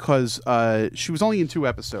 Because she was only in 2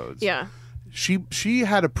 episodes. Yeah. She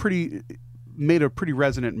had made a pretty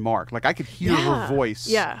resonant mark. Like I could hear her voice.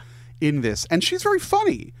 Yeah. In this, and she's very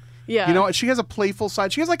funny. Yeah, she has a playful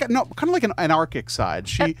side. She has kind of like an anarchic side.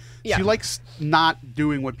 She likes not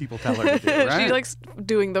doing what people tell her to do. Right? She likes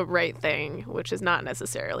doing the right thing, which is not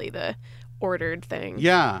necessarily the ordered thing.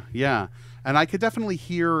 Yeah, and I could definitely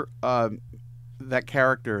hear that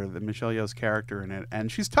character, the Michelle Yeoh's character in it,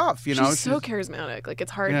 and she's tough. She's so charismatic. Like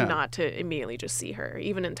it's hard not to immediately just see her,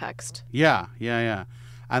 even in text. Yeah.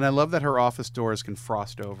 And I love that her office doors can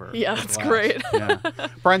frost over. Yeah, that's great. Yeah.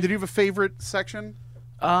 Brian, did you have a favorite section?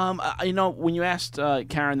 When you asked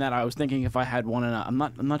Karen that, I was thinking if I had one, and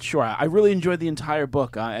I'm not sure. I really enjoyed the entire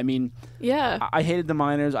book. I hated the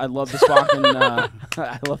miners. I love the Spock and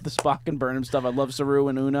I love the Spock and Burnham stuff. I love Saru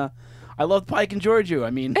and Una. I love Pike and Georgiou.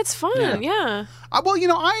 I mean, it's fun. Yeah.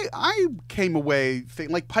 I came away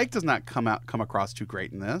thinking like Pike does not come across too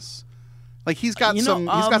great in this. Like he's got he's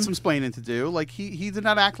got some splaining to do. Like he did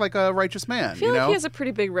not act like a righteous man. I feel like he has a pretty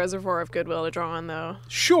big reservoir of goodwill to draw on, though.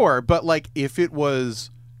 Sure, but like if it was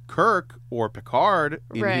Kirk or Picard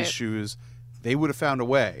in his shoes, they would have found a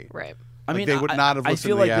way. Right. I mean, they would not have listened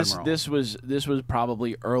to the Admiral. I feel like this was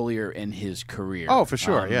probably earlier in his career. Oh, for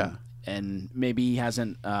sure, yeah. And maybe he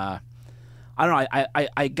hasn't. I don't know.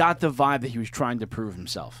 I got the vibe that he was trying to prove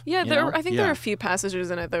himself. Yeah, I think there are a few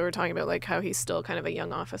passages in it that were talking about like how he's still kind of a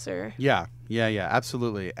young officer. Yeah,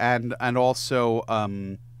 absolutely. And also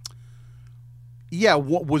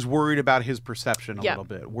was worried about his perception a Yeah. little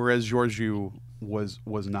bit, whereas Georgiou was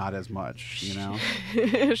not as much, you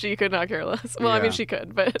know. She could not care less. Well, I Yeah. mean, she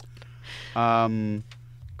could, but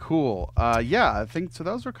Cool. Yeah, I think so.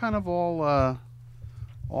 Those are kind of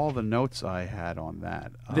all the notes I had on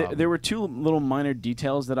that. There were two little minor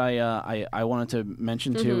details that I wanted to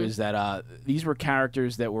mention too. Mm-hmm. Is that these were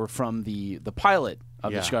characters that were from the pilot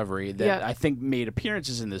of Yeah. Discovery that Yeah. I think made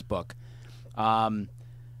appearances in this book.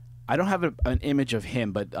 I don't have an image of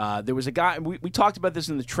him, but there was a guy. We talked about this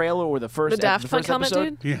in the trailer or the first the Daft the Punk first helmet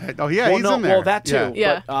episode. dude. Yeah. Oh, yeah. Well, He's no, in there. well, that too.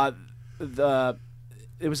 Yeah. But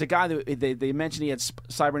there was a guy that they mentioned he had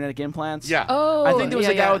cybernetic implants. Yeah. Oh, I think there was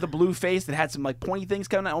yeah, a guy yeah. with a blue face that had some like pointy things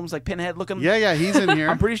coming out, almost like Pinhead looking. Yeah. He's in here.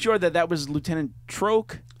 I'm pretty sure that was Lieutenant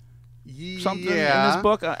Troke something in Yeah. this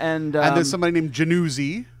book, and there's somebody named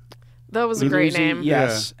Januzzi. That was a great Lucy, name.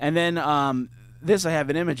 Yes, and then this I have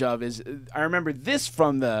an image of is I remember this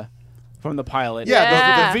from the pilot.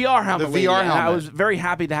 Yeah, the VR helmet. The lady, VR and I helmet. was very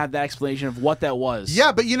happy to have that explanation of what that was.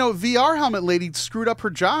 Yeah, but VR helmet lady screwed up her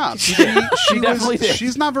job. She definitely did.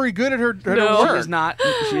 She's not very good at her No. work. She is not.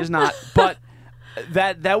 She is not. But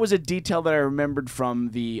that was a detail that I remembered from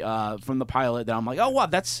the pilot that I'm like, oh wow,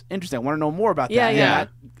 that's interesting. I want to know more about that. Yeah, And yeah. that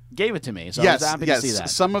gave it to me. So Yes, I was happy yes. to see that.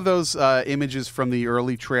 Some of those images from the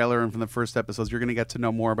early trailer and from the first episodes, you're going to get to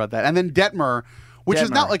know more about that. And then Detmer, which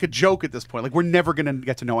is not Detmer. like a joke at this point. Like, we're never going to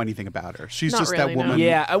get to know anything about her. She's Not just really, that no. woman.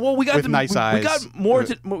 Yeah, well, we got with nice eyes. We got more.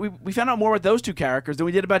 We found out more about those two characters than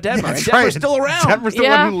we did about Detmer. That's and Detmer's right. still around. Detmer's the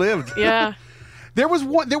Yeah. one who lived. Yeah. There was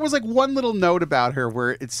like one little note about her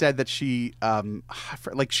where it said that she,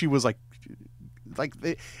 like she was like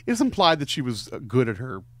it was implied that she was good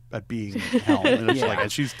at being Helm, and it's like,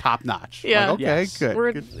 and she's top notch. Yeah. Like, okay, Yes. good.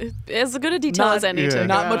 We're good. as good a detail Not- as any. yeah. to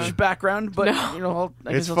Not go much on. background, but No. you know, I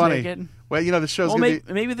It's guess I'll funny. take it. Well, the show's Well, going to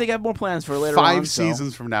be maybe they got more plans for later 5 on. so-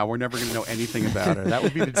 seasons from now. We're never going to know anything about her. That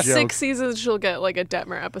would be the joke. 6 seasons, she'll get like a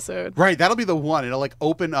Detmer episode. Right, that'll be the one. It'll like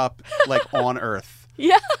open up like on Earth.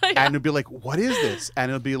 Yeah. And it'll be like, what is this? And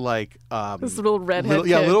it'll be like This little redhead kid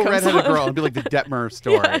little comes redheaded on. girl. It'll be like the Detmer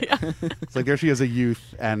story. Yeah. It's like there she is, a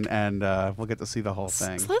youth, and we'll get to see the whole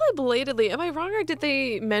thing. Slightly belatedly, am I wrong, or did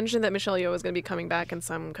they mention that Michelle Yeoh was going to be coming back in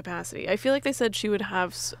some capacity? I feel like they said she would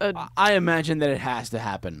have I imagine that it has to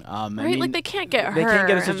happen. I right, mean, like they can't get her. they can't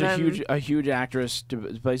get such and a then- huge actress to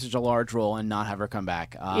play such a large role and not have her come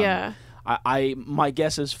back. Yeah. My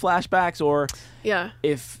guess is flashbacks, or Yeah.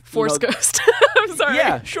 if you Force know- Ghost. I'm sorry.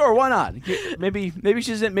 Yeah, sure, why not? Maybe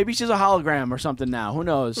she's a hologram or something now. Who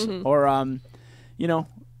knows? Mm-hmm. Or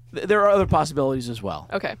there are other possibilities as well.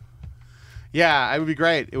 Okay. Yeah, it would be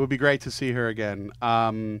great. It would be great to see her again.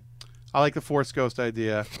 I like the Force Ghost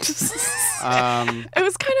idea. It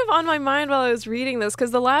was kind of on my mind while I was reading this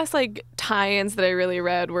because the last like tie-ins that I really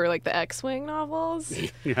read were like the X-Wing novels,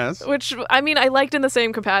 Yes. which I mean I liked in the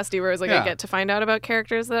same capacity where it's like Yeah. I get to find out about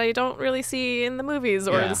characters that I don't really see in the movies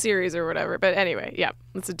or Yeah. the series or whatever. But anyway, yeah,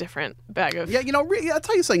 it's a different bag of. Yeah, I'll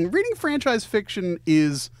tell you something. Reading franchise fiction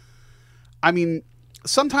is, I mean,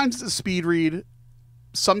 sometimes it's a speed read.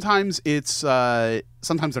 Sometimes it's,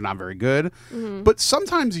 sometimes they're not very good. But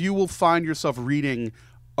sometimes you will find yourself reading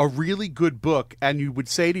a really good book and you would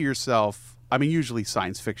say to yourself, I mean, usually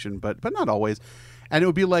science fiction, but not always. And it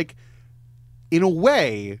would be like, in a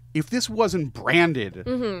way, if this wasn't branded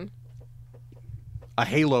a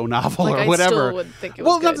Halo novel Like, or I whatever. still would think it was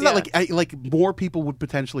well, not good, just that, like more people would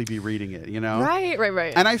potentially be reading it, you know?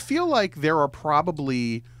 Right. And I feel like there are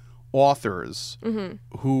probably authors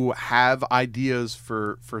who have ideas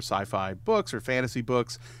for sci-fi books or fantasy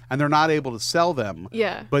books, and they're not able to sell them.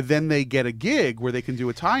 Yeah. But then they get a gig where they can do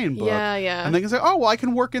a tie-in book. Yeah. And they can say, oh, well, I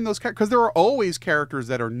can work in those characters. Because there are always characters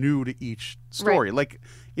that are new to each story. Right. Like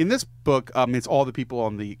in this book, it's all the people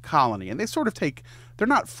on the colony. And they sort of they're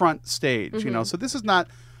not front stage, you know. So this is not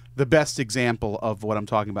the best example of what I'm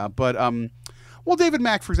talking about. But, well, David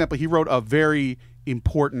Mack, for example, he wrote a very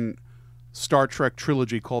important Star Trek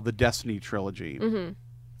trilogy called the Destiny Trilogy.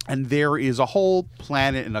 And there is a whole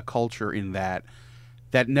planet and a culture in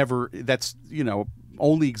that's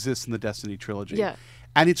only exists in the Destiny Trilogy. Yeah.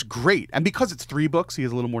 And it's great. And because it's 3 books, he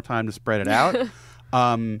has a little more time to spread it out.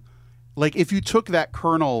 Like if you took that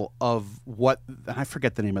kernel of what, and I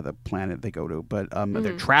forget the name of the planet they go to, but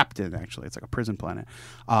they're trapped in, actually. It's like a prison planet.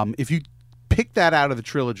 If you pick that out of the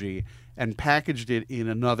trilogy and packaged it in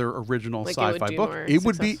another original Like it would sci-fi do book, more it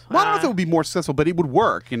would be, successful. well, I don't know if it would be more successful, but it would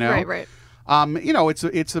work, you know? Right.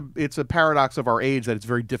 It's a paradox of our age that it's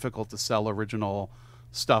very difficult to sell original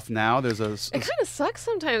stuff now. It kind of sucks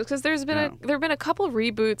sometimes because there've been a couple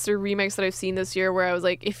reboots or remakes that I've seen this year where I was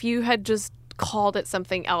like, if you had just called it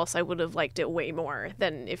something else, I would have liked it way more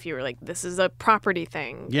than if you were like, this is a property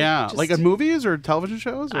thing. Yeah, like in movies or television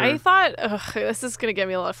shows? Or? I thought, this is going to get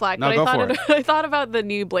me a lot of flack, but I thought about the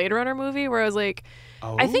new Blade Runner movie where I was like,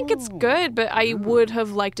 I think it's good, but I would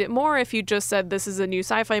have liked it more if you just said this is a new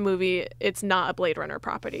sci-fi movie. It's not a Blade Runner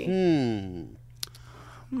property. I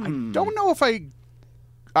don't know if I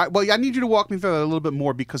need you to walk me through that a little bit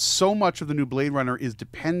more, because so much of the new Blade Runner is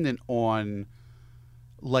dependent on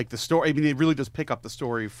like the story. I mean, it really does pick up the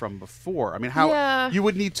story from before. I mean, how you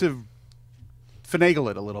would need to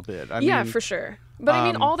finagle it a little bit. I mean, for sure. But I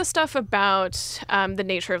mean, all the stuff about the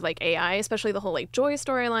nature of like AI, especially the whole like Joy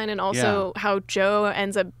storyline, and also how Joe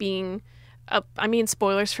ends up being. I mean,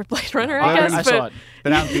 spoilers for Blade Runner, I guess. I saw it.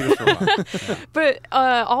 Been out in theaters for a while. But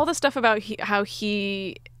all the stuff about how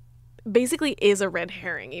he basically is a red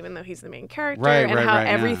herring, even though he's the main character, and how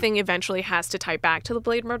everything eventually has to tie back to the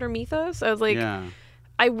Blade Runner mythos. I was like,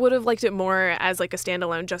 I would have liked it more as like a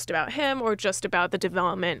standalone, just about him, or just about the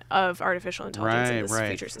development of artificial intelligence in this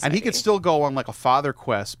future society. And he could still go on like a father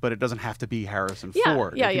quest, but it doesn't have to be Harrison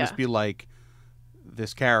Ford. It can just be like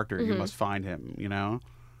this character. You must find him. You know,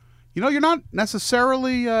 you're not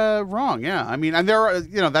necessarily wrong. Yeah, I mean, and there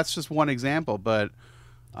are, that's just one example, but.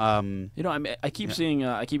 I keep seeing,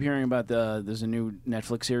 I keep hearing about there's a new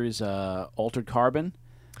Netflix series, Altered Carbon.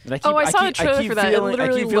 I saw the trailer for that. It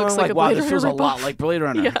literally looks like a Blade Runner. This feels a lot like Blade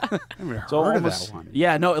Runner. Yeah. I've never heard of that one.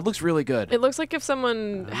 Yeah, no, it looks really good. It looks like if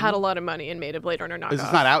someone had a lot of money and made a Blade Runner knockoff.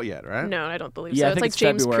 It's not out yet, right? No, I don't believe so. It's like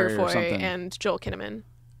James February Purefoy and Joel Kinnaman.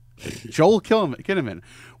 Joel Kinnaman.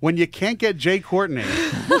 When you can't get Jay Courtney,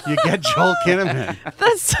 you get Joel Kinnaman.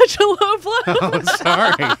 That's such a low blow. Oh,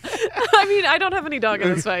 sorry. I mean, I don't have any dog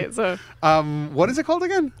in this fight, so. What is it called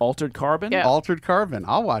again? Altered Carbon? Yeah. Altered Carbon.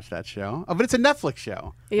 I'll watch that show. Oh, but it's a Netflix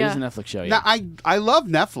show. Yeah. It is a Netflix show, yeah. Now, I love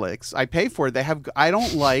Netflix. I pay for it. I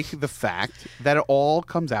don't like the fact that it all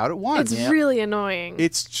comes out at once. It's really annoying.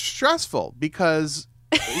 It's stressful because...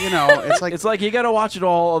 it's like you got to watch it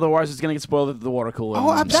all, otherwise it's going to get spoiled at the water cooler.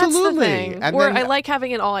 Oh, absolutely. That's the thing. And I like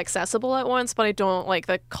having it all accessible at once, but I don't like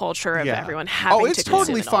the culture of everyone having to it's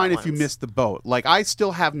totally consume it fine all if you once. miss the boat. Like, I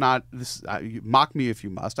still have not. Mock me if you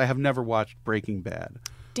must. I have never watched Breaking Bad.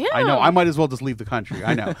 Damn. I know. I might as well just leave the country.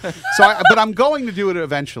 I know. But I'm going to do it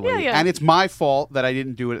eventually. Yeah. And it's my fault that I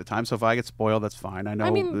didn't do it at the time. So if I get spoiled, that's fine. I know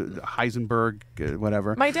Heisenberg,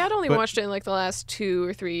 whatever. My dad only watched it in like the last 2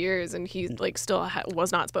 or 3 years, and he like still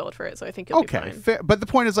was not spoiled for it. So I think he'll be fine. Fair. But the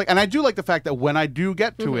point is, like, and I do like the fact that when I do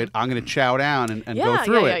get to it, I'm going to chow down and go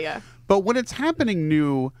through it. Yeah. But when it's happening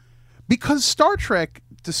new, because Star Trek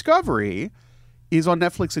Discovery is on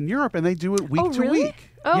Netflix in Europe, and they do it week to week.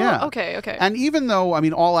 Oh, yeah. okay. And even though, I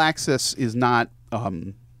mean, All Access is not,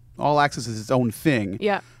 All Access is its own thing.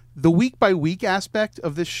 Yeah. The week-by-week aspect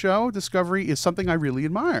of this show, Discovery, is something I really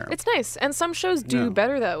admire. It's nice. And some shows do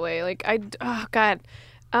better that way. Like, oh, God.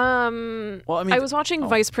 I was watching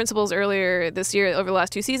Vice Principals earlier this year over the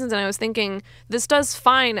last 2 seasons, and I was thinking this does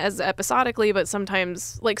fine as episodically, but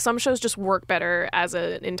sometimes, like, some shows just work better as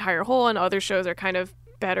an entire whole, and other shows are kind of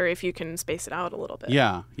better if you can space it out a little bit.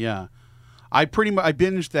 Yeah. I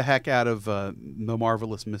binged the heck out of The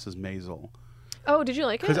Marvelous Mrs. Maisel. Oh, did you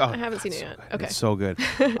like it? I haven't seen it yet. Good. Okay. It's so good.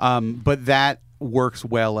 But that works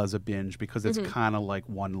well as a binge because it's kind of like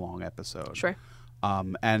one long episode. Sure.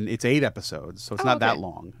 And it's 8 episodes, so it's not that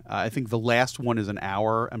long. I think the last one is an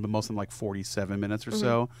hour, and most of them like 47 minutes or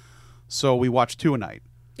so. So we watched 2 a night.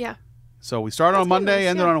 Yeah. So we started on Monday,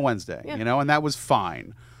 ended on a Wednesday, Yeah. and that was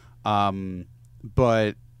fine.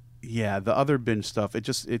 But yeah, the other binge stuff, it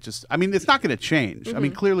just I mean, it's not going to change. I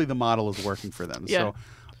mean, clearly the model is working for them. Yeah. So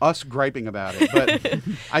us griping about it, but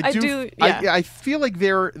I feel like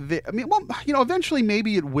I mean, well, eventually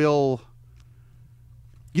maybe it will.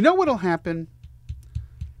 You know what'll happen?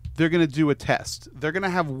 They're going to do a test. They're going to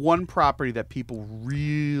have one property that people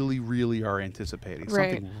really, really are anticipating,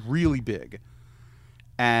 something really big.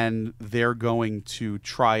 And they're going to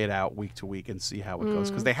try it out week to week and see how it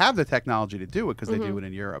goes. Because they have the technology to do it because they do it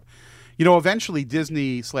in Europe. Eventually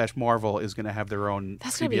Disney/Marvel is going to have their own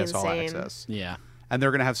CBS All Access. Yeah. And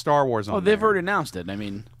they're going to have Star Wars on they've there. already announced it. I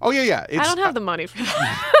mean... Oh, yeah. I don't have the money for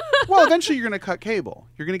that. Well, eventually you're going to cut cable.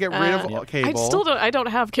 You're going to get rid of cable. I don't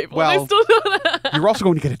have cable. Well, I still don't you're also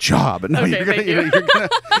going to get a job. No, Okay,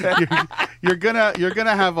 you're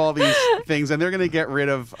gonna have all these things, and they're going to get rid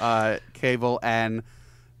of cable and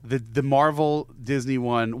the Marvel Disney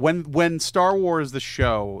one. When Star Wars the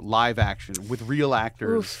show live action with real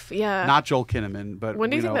actors, not Joel Kinnaman, but when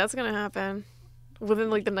do you think that's going to happen?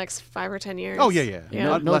 Within like the next 5 or 10 years? Oh yeah.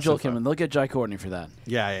 No Joel Kinnaman. They'll get Jai Courtney for that.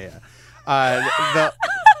 Yeah.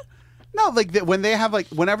 When they have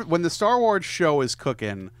when the Star Wars show is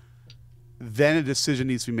cooking, then a decision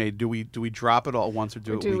needs to be made. Do we drop it all at once or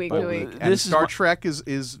do it week by week? And This is Star my- Trek is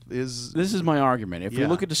This is my argument. If we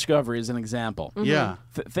look at Discovery as an example, yeah.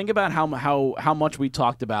 Think about how much we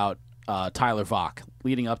talked about Tyler Vach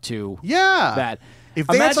leading up to Yeah. that. If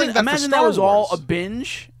they had something Imagine that for that was Star all a Wars.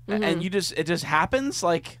 binge, and it just happens.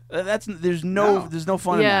 Like there's no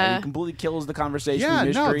fun in that. It completely kills the conversation. Yeah, the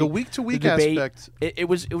mystery, no, the week-to-week the debate. aspect. It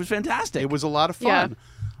was fantastic. It was a lot of Yeah. fun.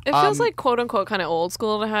 It feels like quote unquote kind of old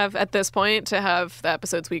school to have at this point to have the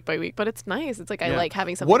episodes week by week, but it's nice. It's like I like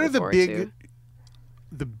having something. What to are look the forward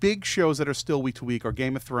the big shows that are still week to week are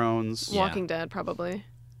Game of Thrones, to. Walking Dead, probably.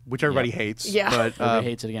 which everybody hates. Yeah. But Everybody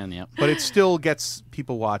hates it again. Yeah. but it still gets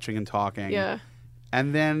people watching and talking. Yeah.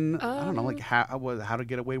 And then I don't know, like how to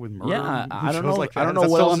Get Away with Murder. Yeah, I don't Shows know. like I don't that. know Is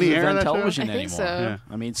that what still else on the is air. on that show? television I think anymore. so. Yeah.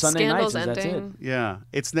 I mean, Sunday Scandal's nights. That's it. ending. Yeah,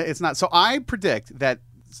 it's not. So I predict that.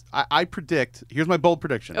 I predict. Here's my bold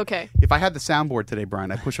prediction. Okay. If I had the soundboard today,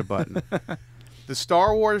 Brian, I push a button. The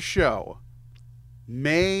Star Wars show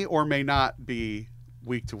may or may not be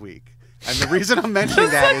week to week, and the reason I'm mentioning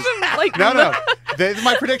that is Like no. This is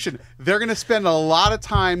my prediction. They're going to spend a lot of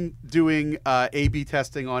time doing A/B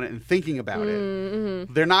testing on it and thinking about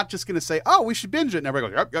it. They're not just going to say, "Oh, we should binge it," and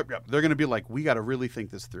everybody goes, "Yep." They're going to be like, "We got to really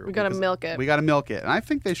think this through. We gotta because milk it." We got to milk it." And I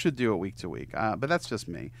think they should do it week to week. But that's just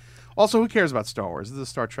me. Also, who cares about Star Wars? This is a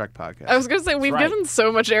Star Trek podcast. I was gonna say we've right. given so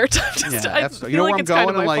much airtime. Just I that's- feel you know like where I'm it's kind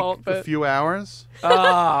going of in my like fault, a but few hours?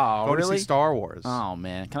 Oh, Go really? to see Star Wars. Oh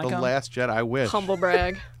man, can I The come? Last Jedi. I wish. humble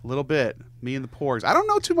brag. A little bit. Me and the Porgs. I don't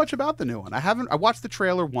know too much about the new one. I watched the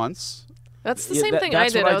trailer once. That's the Yeah, same thing I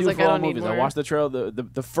that's did. What I was do like, for I all don't need movies. more. I watched the trailer.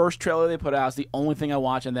 The first trailer they put out is the only thing I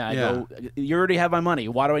watch, and then I Yeah. go, "You already have my money.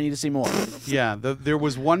 Why do I need to see more?" Yeah, there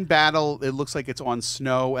was one battle. It looks like it's on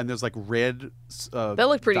snow, and there's like red. That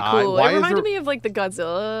looked pretty dye. cool. Why It is reminded there- me of like the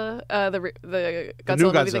Godzilla, the new Godzilla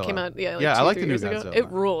movie that Godzilla. came out. Yeah, Yeah, I two, like 3 the new years ago. Godzilla. It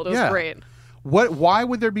ruled. It was Yeah. great. Why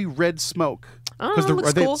would there be red smoke? Oh, it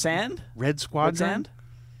looks cool. Sand? Red Squadron? sand?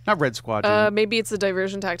 Not Red Squadron. Maybe it's a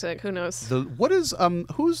diversion tactic. Who knows? What is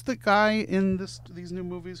who's the guy in these new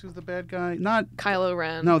movies? Who's the bad guy? Not Kylo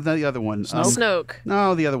Ren. no, the other one. Snoke.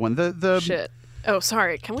 No, the other one. The Shit. Oh,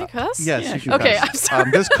 sorry. Can we cuss? Yes, Yeah, you can Okay, cuss. I'm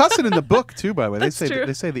sorry. There's cussing in the book too, by the way. That's true.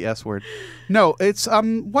 They say the S word. No, it's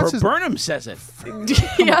what's his Burnham says it.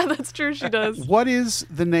 Yeah, that's true. She does. what is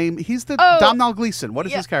the name? He's the Oh. Domhnall Gleeson. What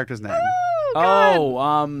is Yeah. his character's name? Oh,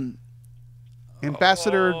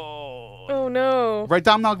 Ambassador. Oh no. Right,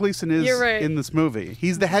 Domhnall Gleeson is You're right. in this movie.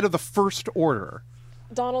 He's the head of the First Order.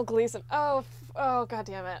 Donald Gleason. Oh, god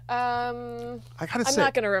damn it. I gotta I'm say,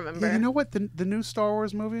 not gonna remember. Yeah, you know what? The new Star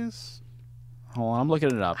Wars movies, hold on, I'm looking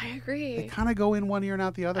it up. I agree. they kind of go in one ear and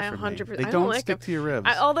out the other. I for me. 100%. They I don't don't like stick them. to your ribs.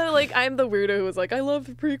 Although, like, I'm the weirdo who was like, I love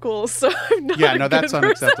the prequels, so I'm not Yeah, a no, that's good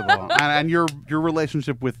person. unacceptable. and your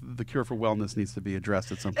relationship with the Cure for Wellness needs to be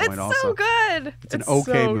addressed at some point. It's also, so good. It's an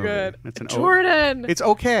okay so movie. good. It's an Jordan. It's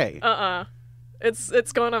okay.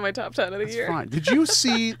 It's going on my top 10 of the It's year. fine. Did you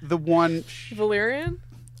see the one? Valerian.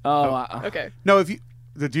 Oh, Okay. No,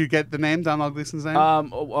 did you get the name Domhnall Gleeson's name? I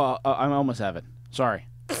almost have it. Sorry,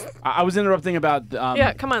 I was interrupting about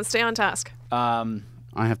Yeah, come on, stay on task. I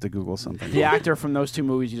have to Google something. the actor from those two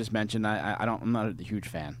movies you just mentioned. I'm not a huge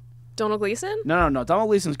fan. Donald Gleason? No. Donald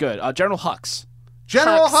Gleason's good. General Hux.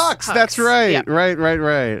 General Hux. Hux. That's right. Yeah.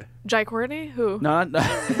 Right. Jai Courtney? Who? No,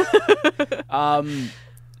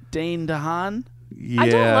 Dane DeHaan.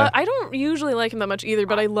 Yeah. I don't usually like him that much either,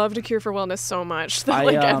 but I loved A Cure for Wellness so much that I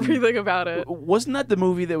like everything about it. Wasn't that the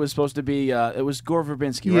movie that was supposed to be? It was Gore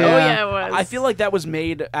Verbinski, Yeah. right? Oh yeah, it was. I feel like that was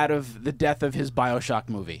made out of the death of his BioShock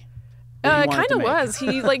movie. that he wanted Kind to of make. was.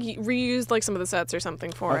 He like reused like some of the sets or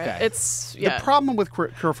something for Okay. it. It's yeah. The problem with Cure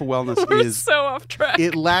for Wellness We're is so off track.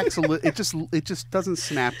 it lacks it just doesn't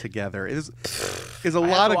snap together. It is a I have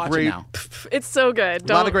lot to of watch it great now. It's so good.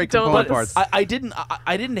 a lot of great component let parts. us- I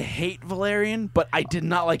didn't hate Valerian, but I did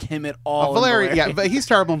not like him at all. in Valerian, yeah, but he's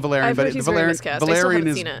terrible in Valerian, I've but heard he's very Valerian, miscast. I still Valerian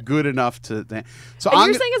haven't is seen it. good enough to. So And I'm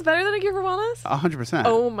you're saying it's better than A Cure for Wellness? 100%.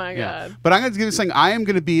 Oh my God. But I'm going to give you something. I am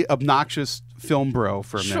going to be obnoxious film bro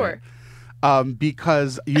for a minute. Sure.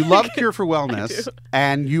 Because you love Cure for Wellness, do.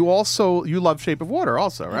 and you love Shape of Water,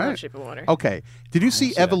 also, right? I love Shape of Water. Okay. Did you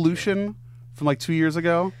see Evolution from like 2 years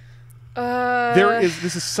ago?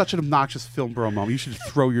 This is such an obnoxious film bro moment. You should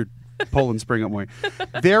throw your Poland Spring up more.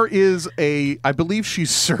 There is I believe she's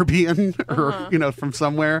Serbian or from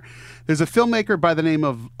somewhere. There's a filmmaker by the name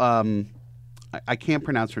of I can't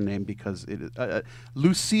pronounce her name because it is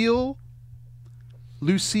Lucille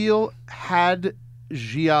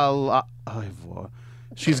Hadjiala.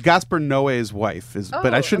 She's Gaspar Noé's wife,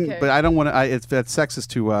 but I shouldn't. okay. But I don't want to. That's sexist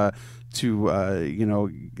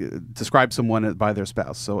to describe someone by their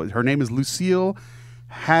spouse. So her name is Lucille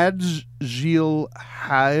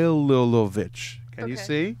Hadjilhailovich. Can you Okay.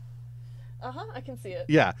 see? I can see it.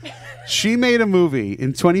 Yeah. She made a movie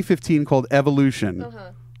in 2015 called Evolution.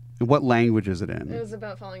 Uh-huh. What language is it It in? was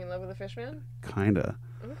about falling in love with a fish man. Kinda.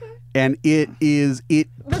 Okay. And it This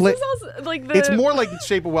is also like the. It's more like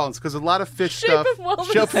Shape of Wellness because a lot of fish Shape stuff. of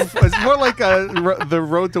Wellness. It's more like the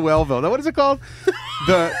Road to Wellville. Now, what is it called?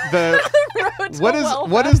 The Road to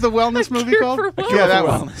what is the wellness movie Cure called? for Wellness. Yeah, that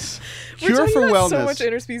one. We're Cure talking for about Wellness. so much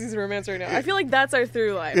interspecies romance right now. I feel like that's our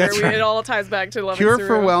through line. That's where right. It all ties back to love Cure and for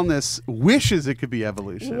Saru. Wellness wishes it could be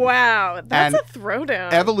Evolution. Wow, that's And a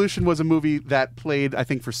throwdown. Evolution was a movie that played, I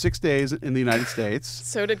think, for 6 days in the United States.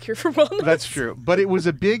 So did Cure for Wellness. That's true. But it was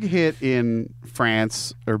a big hit in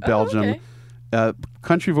France or Belgium. okay.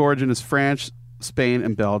 Country of origin is France, Spain,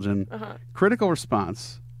 and Belgium. Uh-huh. Critical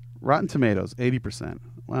response, Rotten Tomatoes, 80%.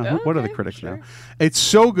 Wow, what are the Okay, critics sure. now? It's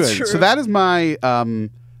so good. True. So that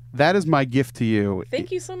is my gift to you. Thank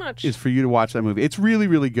you so much. Is for you to watch that movie. It's really,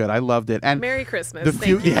 really good. I loved it. And Merry Christmas. the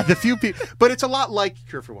few, Thank you. yeah, the few people, but it's a lot like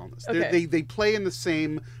Cure for Wellness. Okay. They play in the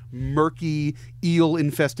same murky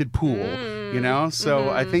eel-infested pool, you know. So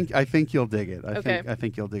I think you'll dig it. I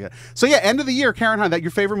think you'll dig it. So yeah, end of the year, Karen Hahn. That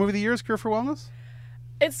your favorite movie of the year is Cure for Wellness?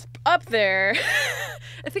 It's up there.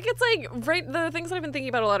 I think it's like the things that I've been thinking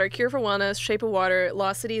about a lot are Cure for Wellness, Shape of Water,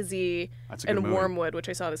 Lost City Z, That's a good and movie. Wormwood, which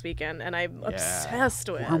I saw this weekend, and I'm obsessed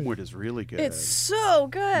with. Wormwood is really good. It's so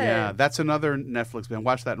good. Yeah, that's another Netflix man.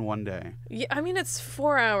 Watch that in one day. Yeah, I mean, it's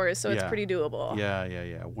 4 hours, so it's Yeah. pretty doable.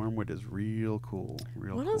 Yeah. Wormwood is real cool.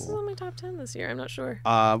 Real What cool. else is on my top 10 this year? I'm not sure.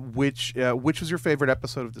 Which was your favorite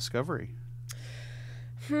episode of Discovery?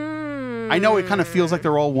 Hmm. I know it kind of feels like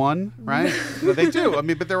they're all one, right? But they do. I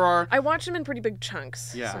mean, but there are. I watched them in pretty big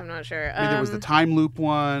chunks, Yeah. so I'm not sure. I mean, there was the time loop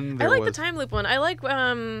one. I There like was, the time loop one. I like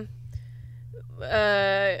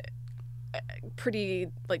pretty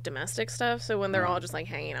like domestic stuff. So when they're all just like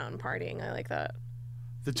hanging out and partying, I like that.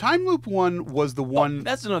 The time loop one was the one.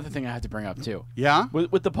 That's another thing I have to bring up too. Yeah.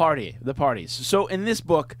 With the parties. So in this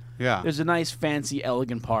book, Yeah. there's a nice, fancy,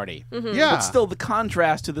 elegant party. Yeah. But still, the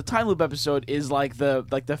contrast to the time loop episode is like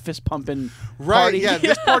the fist pumping Right. party. Yeah.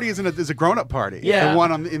 This party is a grown up party. Yeah. The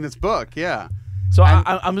one in this book. Yeah. So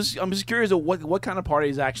I'm just curious of what kind of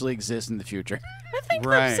parties actually exist in the future. I think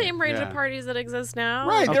Right, the same range yeah. of parties that exist now.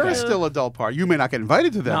 Right, there are Okay. still adult parties. You may not get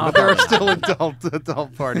invited to them, No. but there are still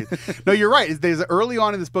adult parties. No, you're right. There's early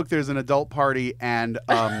on in this book. There's an adult party, and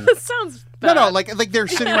It sounds bad. no, like they're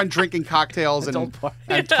sitting around drinking cocktails Adult party.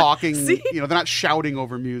 and talking. See? You know, they're not shouting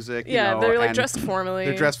over music. you Yeah, know, they're like and dressed formally.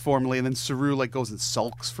 They're dressed formally, and then Saru like goes and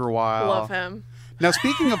sulks for a while. Love him. Now,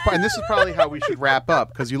 speaking of, and this is probably how we should wrap up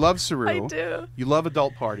because you love Saru. I do. You love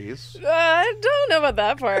adult parties. I don't know about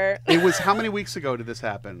that part. It was how many weeks ago did this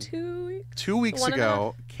happen? 2 weeks. 2 weeks One and a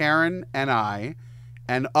ago, Karen and I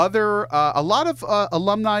and other a lot of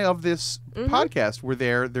alumni of this Mm-hmm. podcast were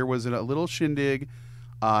there. There was a little shindig.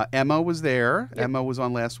 Emma was there. Emma was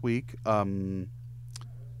on last week.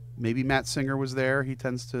 Maybe Matt Singer was there. He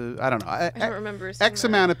tends to, I don't know. I don't remember seeing X that.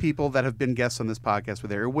 amount of people that have been guests on this podcast were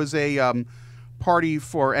there. It was a party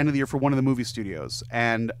for end of the year for one of the movie studios,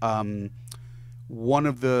 and one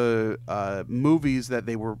of the movies that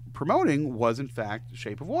they were promoting was in fact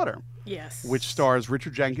Shape of Water, Yes. which stars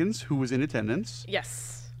Richard Jenkins, who was in attendance,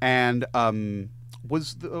 Yes. and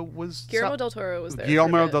was Guillermo del Toro was there. for a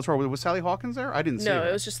Guillermo bit. del Toro. Was Sally Hawkins there? I didn't see No, her.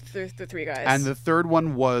 it was just the three guys. And the third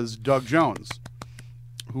one was Doug Jones,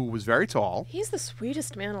 who was very tall. He's the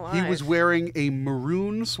sweetest man alive. He was wearing a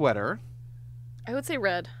maroon sweater. I would say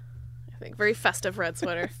red. I think very festive red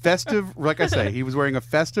sweater. Festive, like I say, he was wearing a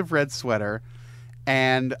festive red sweater.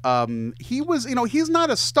 And he was, he's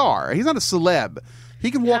not a star. He's not a celeb.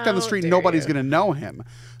 He can walk down the How street and dare nobody's you. going to know him.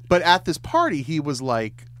 But at this party, he was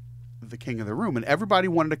like the king of the room. And everybody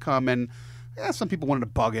wanted to come and, some people wanted to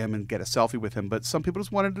bug him and get a selfie with him. But some people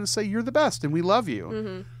just wanted to say, you're the best and we love you.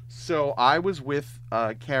 Mm-hmm. So I was with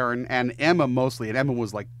Karen and Emma mostly. And Emma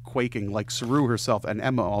was like quaking like Saru herself. And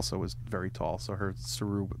Emma also was very tall. So her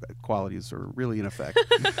Saru qualities are really in effect.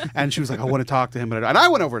 And she was like, I want to talk to him. And I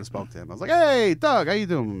went over and spoke to him. I was like, hey, Doug, how you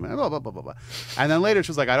doing? Blah, blah, blah, blah, blah. And then later she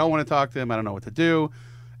was like, I don't want to talk to him. I don't know what to do.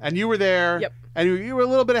 And you were there. Yep. And you were a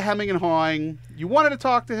little bit of hemming and hawing. You wanted to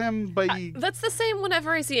talk to him, but you... That's the same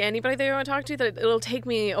whenever I see anybody that I want to talk to, that it'll take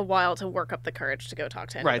me a while to work up the courage to go talk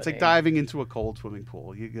to anybody. Right, it's like diving into a cold swimming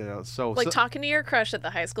pool. You know, Like talking to your crush at the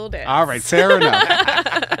high school dance. All right, fair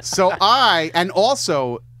enough. So and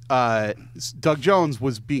also Doug Jones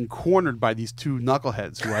was being cornered by these two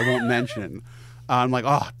knuckleheads who I won't mention. I'm like,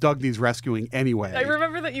 oh, Doug needs rescuing anyway. I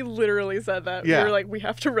remember that you literally said that. Yeah. You were like, we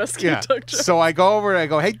have to rescue Yeah. Doug Jones. So I go over and I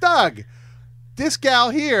go, hey, Doug, this gal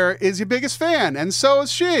here is your biggest fan, and so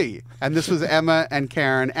is she. And this was Emma and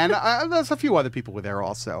Karen, and there's a few other people were there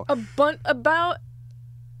also. About,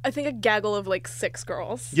 I think, a gaggle of like 6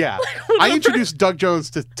 girls. Yeah. I introduced Doug Jones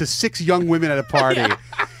to 6 young women at a party. Yeah.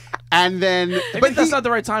 And then, but that's not the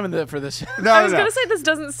right time for this. I was going to say this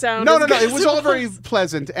doesn't sound. No. It was all very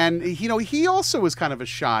pleasant, and he also was kind of a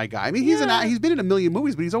shy guy. I mean, he's been in a million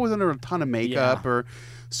movies, but he's always under a ton of makeup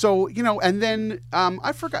So and then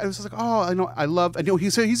I forgot. It was like, I love.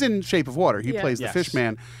 He's in Shape of Water. He plays the fish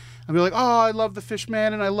man. And we're like, I love the fish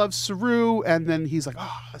man, and I love Saru. And then he's like,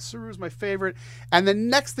 Saru's my favorite. And then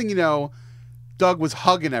next thing you know, Doug was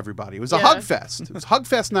hugging everybody. It was a hug fest. It was Hug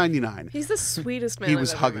Fest 99. He's the sweetest man. He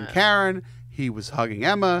was hugging Karen. He was hugging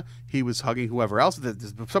Emma. He was hugging whoever else.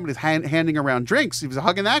 Somebody's handing around drinks. He was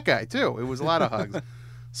hugging that guy too. It was a lot of hugs.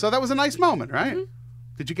 So that was a nice moment, right? Mm-hmm.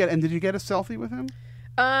 Did you get a selfie with him?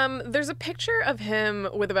 There's a picture of him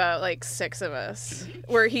with about like 6 of us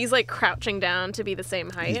where he's like crouching down to be the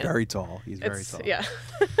same height. He's very tall. Yeah.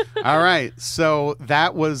 All right. So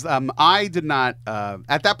that was, I did not,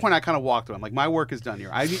 at that point I kind of walked away. I'm like, my work is done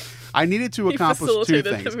here. I needed to accomplish 2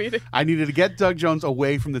 things. I needed to get Doug Jones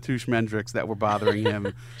away from the two Schmendricks that were bothering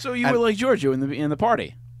him. So you were like Giorgio in the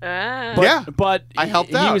party. But I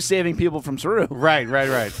helped out. He was saving people from Saru. Right.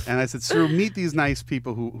 And I said, Saru, meet these nice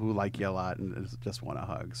people who like you a lot and just want a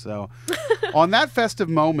hug. So, on that festive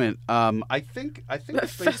moment, I think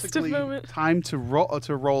it's basically time to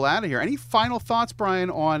roll out of here. Any final thoughts, Brian,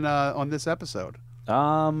 on this episode?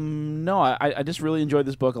 No, I just really enjoyed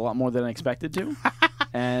this book a lot more than I expected to.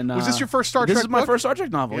 And was this your first Star Trek? This is my first Star Trek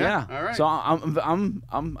novel. Yeah. All right. So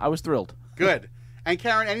I was thrilled. Good. And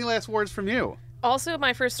Karen, any last words from you? Also,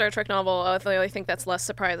 my first Star Trek novel, although I think that's less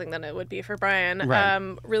surprising than it would be for Brian.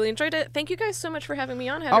 Right. Really enjoyed it. Thank you guys so much for having me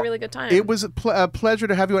on. I had a really good time. It was a pleasure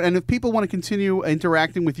to have you on. And if people want to continue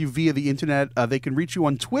interacting with you via the internet, they can reach you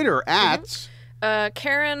on Twitter at...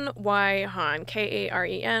 Karen Y. Han,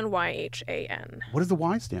 KarenYhan. What does the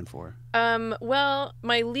Y stand for? Well,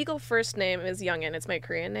 my legal first name is Youngin. It's my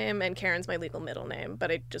Korean name, and Karen's my legal middle name, but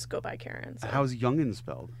I just go by Karen. So. How's Youngin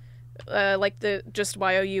spelled? Like just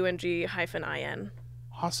YOUNG-IN.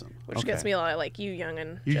 Awesome. Which gets me a lot of like you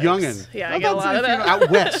youngin. You jokes. youngin. Yeah, I get a lot of that. Out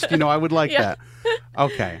west, I would like that.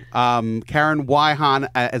 Okay. Karen Y. Han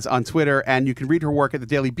is on Twitter, and you can read her work at the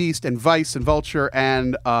Daily Beast and Vice and Vulture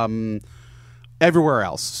and everywhere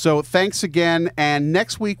else. So thanks again. And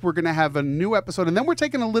next week we're going to have a new episode, and then we're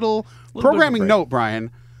taking a little programming note, Brian.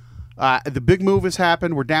 The big move has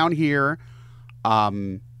happened. We're down here.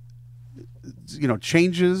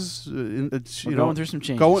 Changes. We're going through some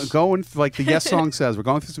changes. Going like the Yes song says. We're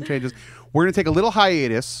going through some changes. We're going to take a little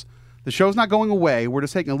hiatus. The show's not going away. We're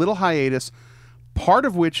just taking a little hiatus, part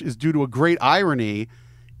of which is due to a great irony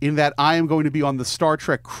in that I am going to be on the Star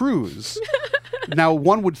Trek cruise. Now,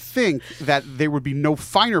 one would think that there would be no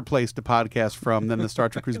finer place to podcast from than the Star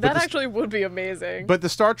Trek cruise. That actually would be amazing. But the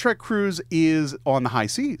Star Trek cruise is on the high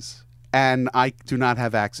seas. And I do not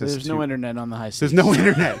have access There's no internet on the high seas. There's no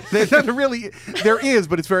internet. There is,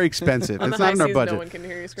 but it's very expensive. It's not in our budget. No one can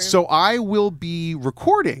hear you scream. So I will be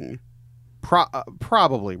recording,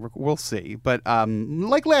 probably. We'll see. But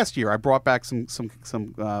like last year, I brought back some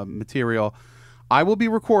material. I will be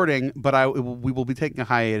recording, but we will be taking a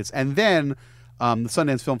hiatus. And then the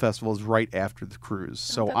Sundance Film Festival is right after the cruise.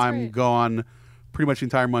 So I'm gone pretty much the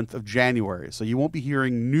entire month of January. So you won't be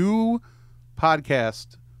hearing new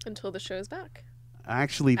podcast until the show's back.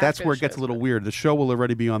 Actually, that's where it gets a little weird. The show will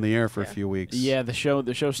already be on the air for a few weeks. Yeah, the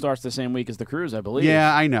show starts the same week as the cruise, I believe.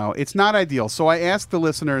 Yeah, I know. It's not ideal. So I asked the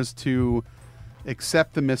listeners to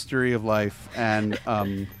accept the mystery of life, and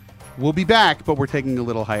we'll be back, but we're taking a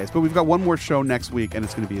little hiatus. But we've got one more show next week, and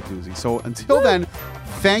it's going to be a doozy. So until then,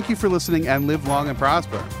 thank you for listening, and live long and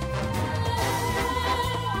prosper.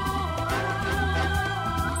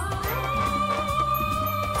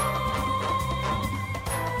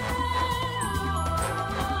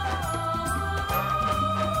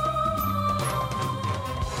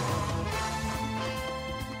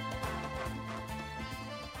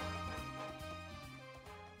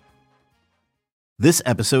 This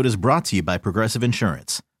episode is brought to you by Progressive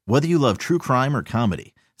Insurance. Whether you love true crime or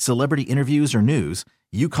comedy, celebrity interviews or news,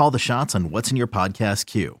 you call the shots on what's in your podcast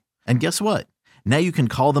queue. And guess what? Now you can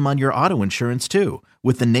call them on your auto insurance too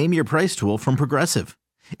with the Name Your Price tool from Progressive.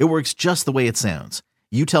 It works just the way it sounds.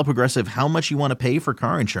 You tell Progressive how much you want to pay for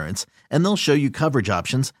car insurance, and they'll show you coverage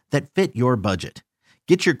options that fit your budget.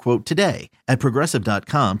 Get your quote today at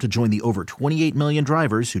Progressive.com to join the over 28 million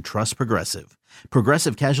drivers who trust Progressive.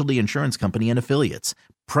 Progressive Casualty Insurance Company and Affiliates.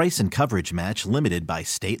 Price and coverage match limited by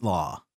state law.